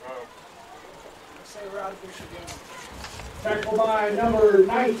 Tackled by number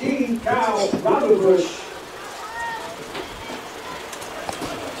 19, Kyle Rotherbush.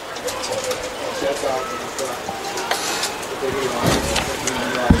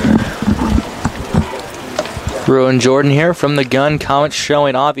 Ruin Jordan here from the gun. Comets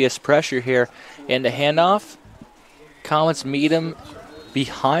showing obvious pressure here. And the handoff. Comets meet him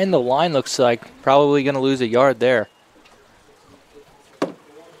behind the line, looks like. Probably going to lose a yard there.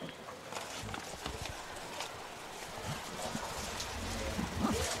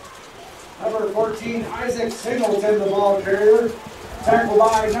 Number 14, Isaac Singleton, the ball carrier. Tackled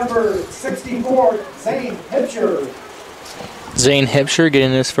by number 64, Zane Hipsher. Zane Hipsher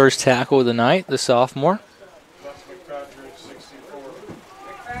getting his first tackle of the night, the sophomore.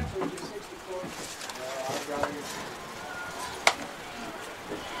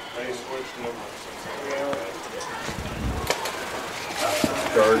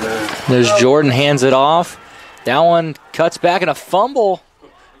 There's Jordan, hands it off. That one cuts back and a fumble.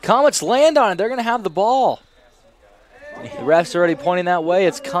 Comets land on it. They're going to have the ball. The ref's already pointing that way.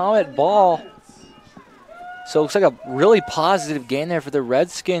 It's Comet ball. So it looks like a really positive gain there for the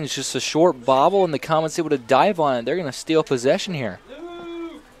Redskins. Just a short bobble, and the Comets able to dive on it. They're going to steal possession here.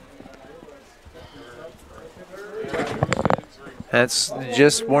 That's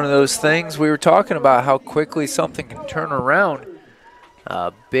just one of those things we were talking about, how quickly something can turn around.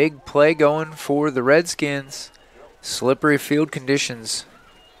 Big play going for the Redskins. Slippery field conditions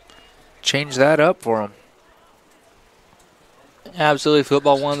change that up for them. Absolutely,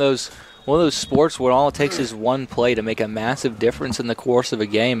 football, one of those sports where all it takes is one play to make a massive difference in the course of a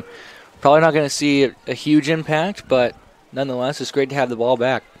game. Probably not going to see a huge impact, but nonetheless, it's great to have the ball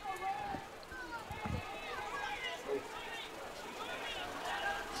back.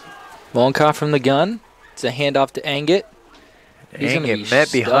 Mollenkoff from the gun. It's a handoff to Anget. He's going to be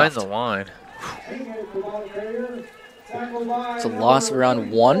met behind stuffed. the line. It's a loss of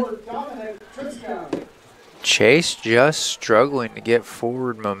around 1. Chase just struggling to get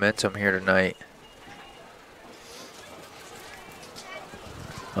forward momentum here tonight.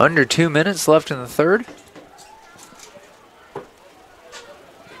 Under 2 minutes left in the third.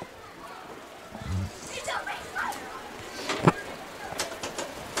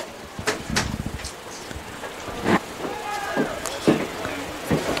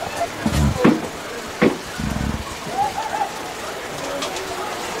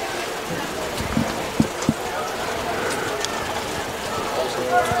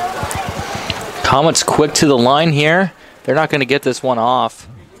 Comets quick to the line here. They're not going to get this one off.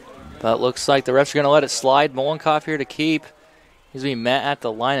 But it looks like the refs are going to let it slide. Mollenkoff here to keep. He's being met at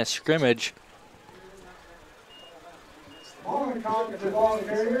the line of scrimmage.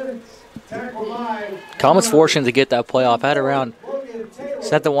 Comets fortunate to get that play off.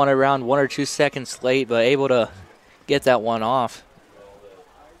 Set the one around 1 or 2 seconds late, but able to get that one off.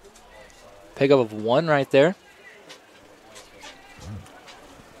 Pickup of 1 right there.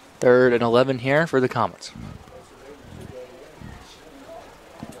 3rd and 11 here for the Comets.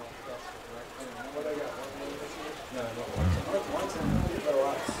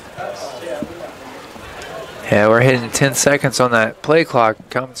 Yeah, we're hitting 10 seconds on that play clock.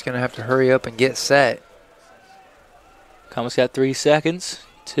 Comets going to have to hurry up and get set. Comets got 3 seconds.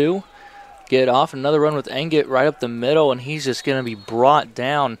 2. Get off. Another run with Anget right up the middle, and he's just going to be brought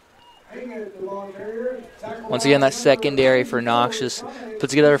down. Once again, that secondary for Knox just put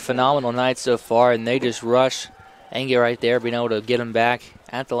together a phenomenal night so far, and they just rush Anget right there, being able to get him back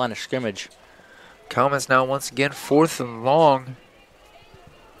at the line of scrimmage. Comets now once again 4th and long.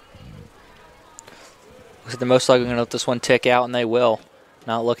 Looks like they're most likely going to let this one tick out, and they will.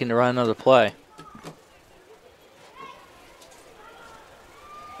 Not looking to run another play.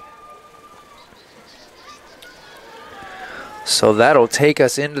 So that'll take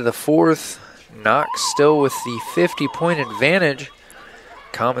us into the fourth. Knox still with the 50-point advantage.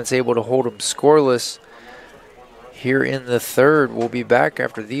 Comets able to hold them scoreless here in the third. We'll be back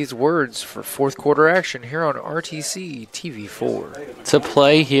after these words for fourth quarter action here on RTC TV4. To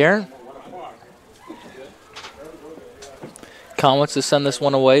play here. Comets to send this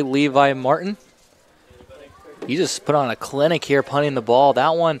one away. Levi Martin. He just put on a clinic here punting the ball.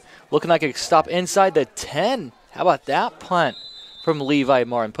 That one looking like it could stop inside the 10. How about that punt from Levi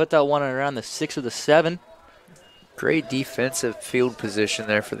Martin? Put that one around the 6 or the 7. Great defensive field position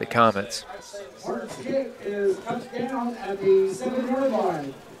there for the Comets. Martin's kick is touchdown at the 7-yard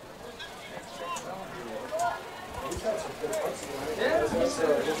line.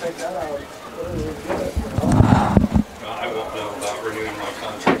 I won't know about renewing my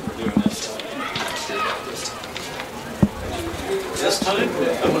contract for doing this. This time,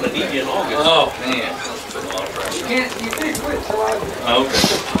 I'm going to need you in August. Oh, man. That's a lot of pressure. You can't quit till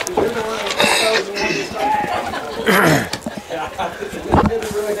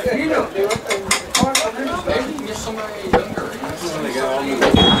Okay. You don't do it. Get somebody younger. Just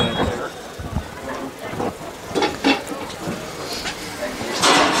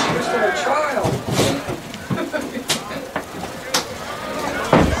a child.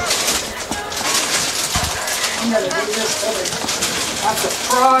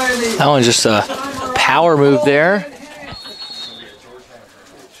 That one's just a power move there.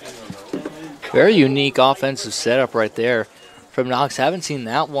 Very unique offensive setup right there from Knox. Haven't seen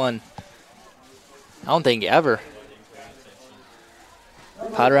that one, I don't think, ever.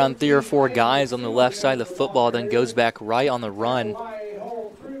 Caught around 3 or 4 guys on the left side of the football, then goes back right on the run.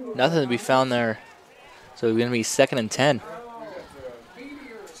 Nothing to be found there. So we're going to be 2nd and 10.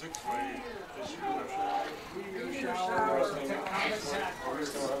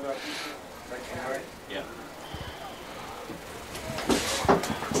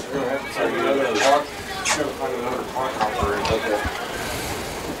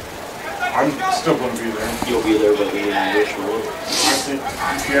 I'm still going to be there. You'll be there, but we didn't wish for one.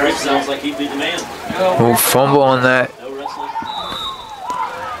 Rick sounds like he'd be the man. We'll fumble on that. No wrestling.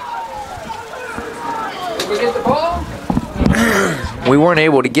 Did we get the ball? We weren't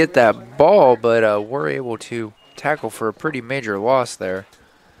able to get that ball, but we're able to tackle for a pretty major loss there.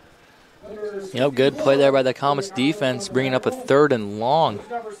 Yep, good play there by the Comets defense, bringing up a 3rd and long.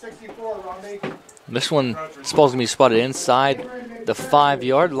 This one is supposed to be spotted inside the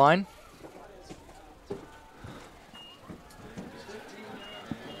 5-yard line.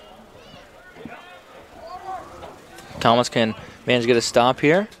 Comets can manage to get a stop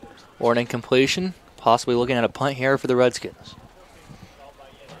here or an incompletion, possibly looking at a punt here for the Redskins.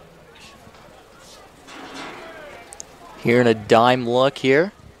 Here in a dime look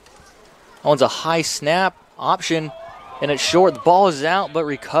here. That one's a high snap option, and it's short. The ball is out, but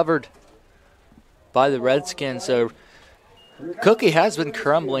recovered by the Redskins. So Cookie has been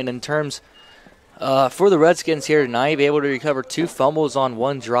crumbling in terms for the Redskins here tonight. Be able to recover 2 fumbles on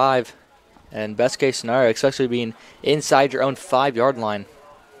 1 drive. And best case scenario, especially being inside your own 5-yard line.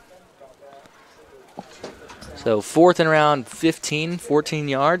 So 4th and around 15, 14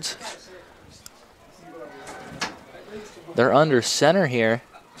 yards. They're under center here.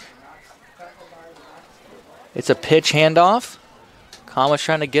 It's a pitch handoff. Comets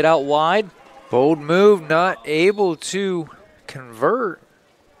trying to get out wide. Bold move, not able to convert.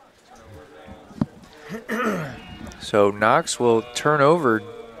 So Knox will turn over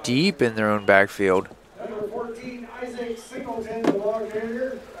deep in their own backfield.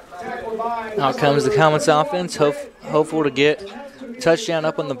 Out comes the Comets offense, hopeful to get touchdown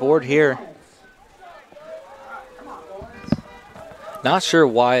up on the board here. Not sure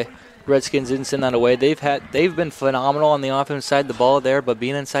why Redskins didn't send that away. They've been phenomenal on the offensive side of the ball there, but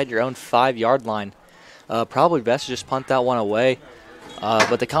being inside your own 5-yard line, probably best to just punt that one away.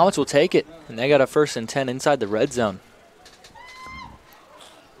 But the Comets will take it, and they got a 1st and 10 inside the red zone.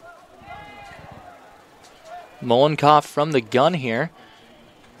 Molenkoff from the gun here.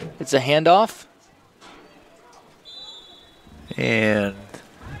 It's a handoff. And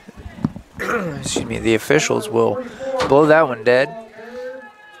excuse me, the officials will blow that one dead.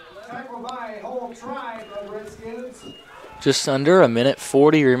 Just under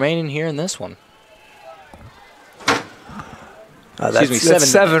 1:40 remaining here in this one. That's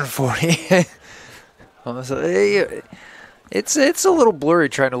 7:40. It's a little blurry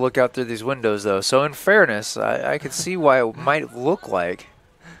trying to look out through these windows, though. So in fairness, I could see why it might look like.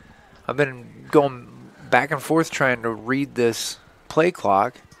 I've been going back and forth trying to read this play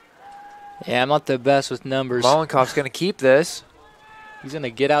clock. Yeah, I'm not the best with numbers. Molenkoff's going to keep this. He's going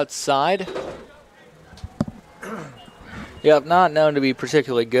to get outside. Yep, not known to be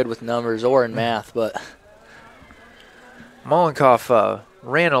particularly good with numbers or in math, but Mollenkopf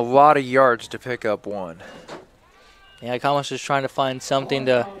ran a lot of yards to pick up 1. yeah, Comets just trying to find something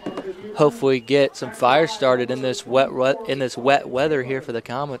to hopefully get some fire started in this wet weather here for the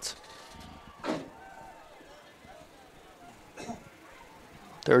Comets.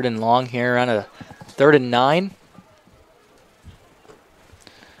 3rd and long here, around a 3rd and 9.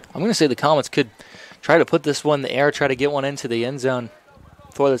 I'm going to say the Comets could try to put this one in the air, try to get one into the end zone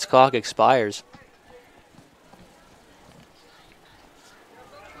before this clock expires.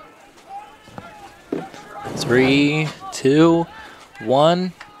 Three, two,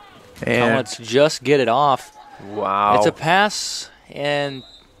 one. And Let's just get it off. wow. It's a pass, and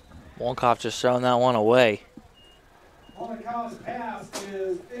Mollenkopf just throwing that one away. Mollenkopf's pass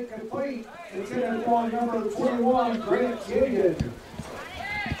is incomplete. Intended for number 21, Grant Gideon.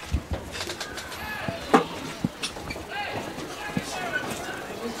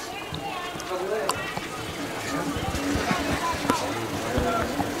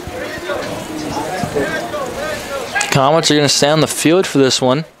 Comets are going to stay on the field for this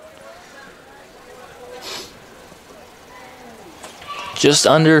one. Just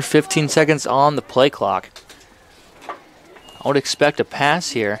under 15 seconds on the play clock. I would expect a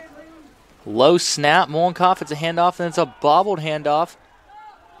pass here. Low snap, Mollenkopf, it's a handoff, and it's a bobbled handoff.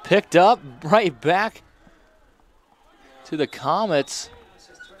 Picked up, right back to the Comets.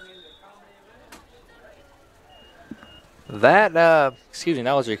 That That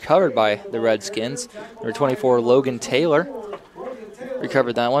was recovered by the Redskins. Number 24, Logan Taylor,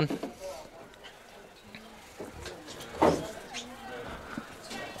 recovered that one.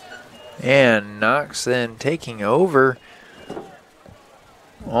 and Knox then taking over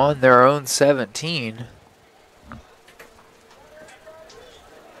on their own 17.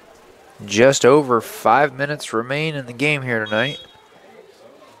 Just over 5 minutes remain in the game here tonight.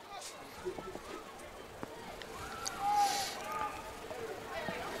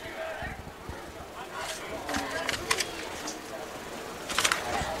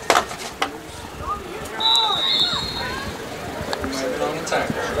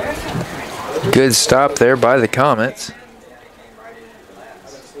 Good stop there by the Comets.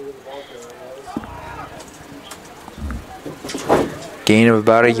 Gain of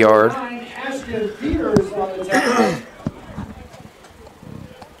about a yard.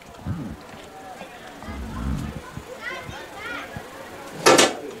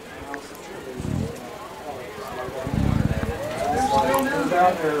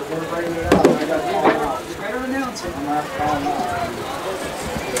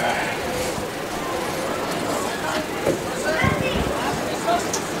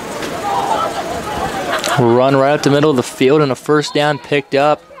 Run right up the middle of the field and a first down picked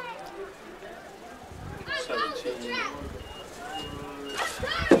up. 17.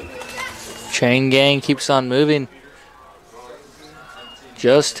 Chain gang keeps on moving.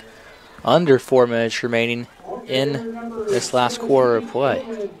 Just under 4 minutes remaining in this last quarter of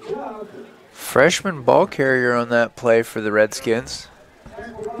play. Freshman ball carrier on that play for the Redskins,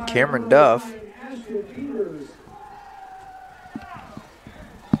 Cameron Duff.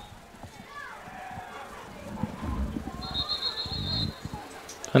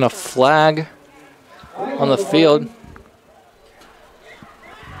 And a flag on the field.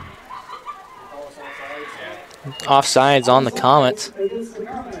 Offsides on the Comets.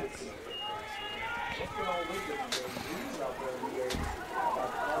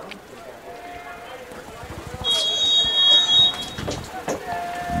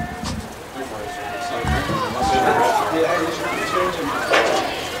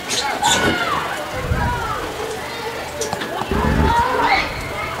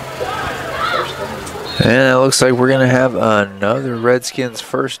 And it looks like we're going to have another Redskins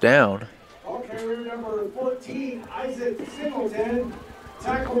first down. Carrier number 14, Isaac Singleton,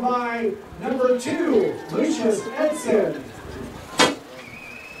 tackled by number 2, Lucius Edson.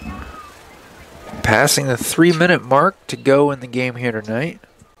 Passing the 3-minute mark to go in the game here tonight.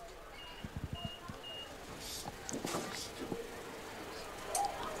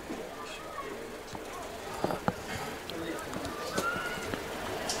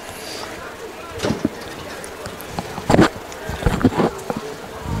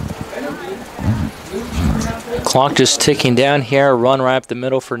 Clock just ticking down here. Run right up the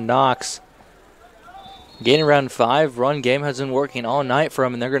middle for Knox. Gaining around 5. Run game has been working all night for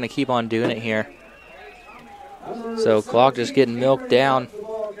them, and they're going to keep on doing it here. So clock just getting milked down.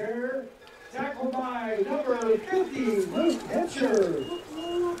 Tackled by number 50, Luke Hitcher.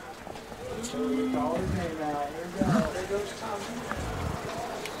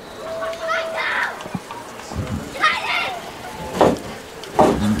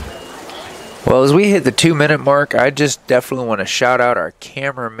 Well, as we hit the 2-minute mark, I just definitely want to shout out our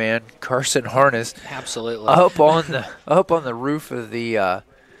cameraman, Carson Harness, Absolutely. up on the roof of the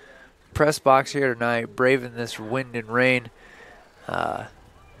press box here tonight, braving this wind and rain.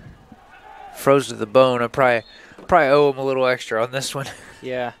 Froze to the bone. I probably owe him a little extra on this one.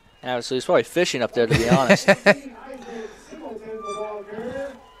 Yeah, absolutely. He's probably fishing up there, to be honest.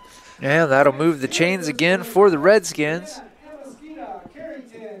 Yeah, that'll move the chains again for the Redskins.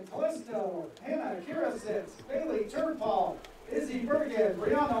 Bailey Turnpal, Izzy Bergen,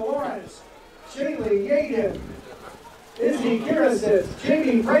 Brianna Lawrence, Shaylee Yaden, Izzy Kirisic,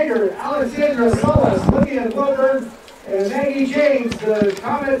 Jamie Prater, Alexandra Solis, Lydia Wilburn, and Maggie James. The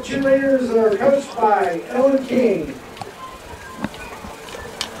Comet cheerleaders are coached by Ellen King.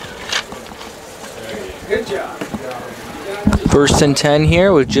 Good job. First and 10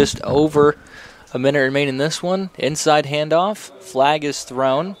 here with just over a minute remaining in this one. Inside handoff. Flag is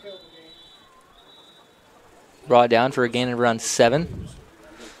thrown. Brought down for a gain of around 7.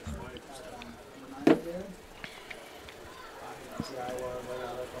 And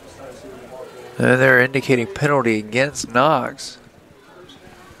they're indicating penalty against Knox.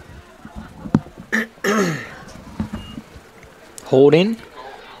 Holding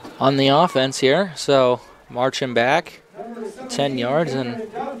on the offense here. So marching back 10 yards and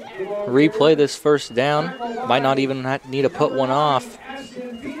replay this first down. Might not even need to put one off.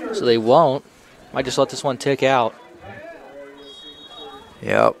 So they won't. Might just let this one tick out.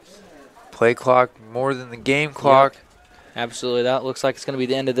 Yep. Play clock more than the game clock. Yep. Absolutely. That looks like it's going to be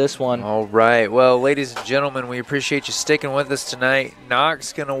the end of this one. All right. Well, ladies and gentlemen, we appreciate you sticking with us tonight.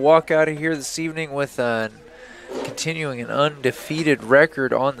 Knox going to walk out of here this evening with continuing an undefeated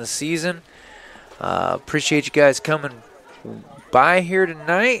record on the season. Appreciate you guys coming by here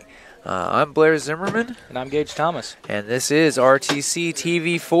tonight. I'm Blair Zimmerman. And I'm Gage Thomas. And this is RTC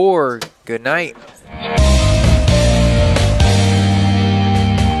TV4. Good night.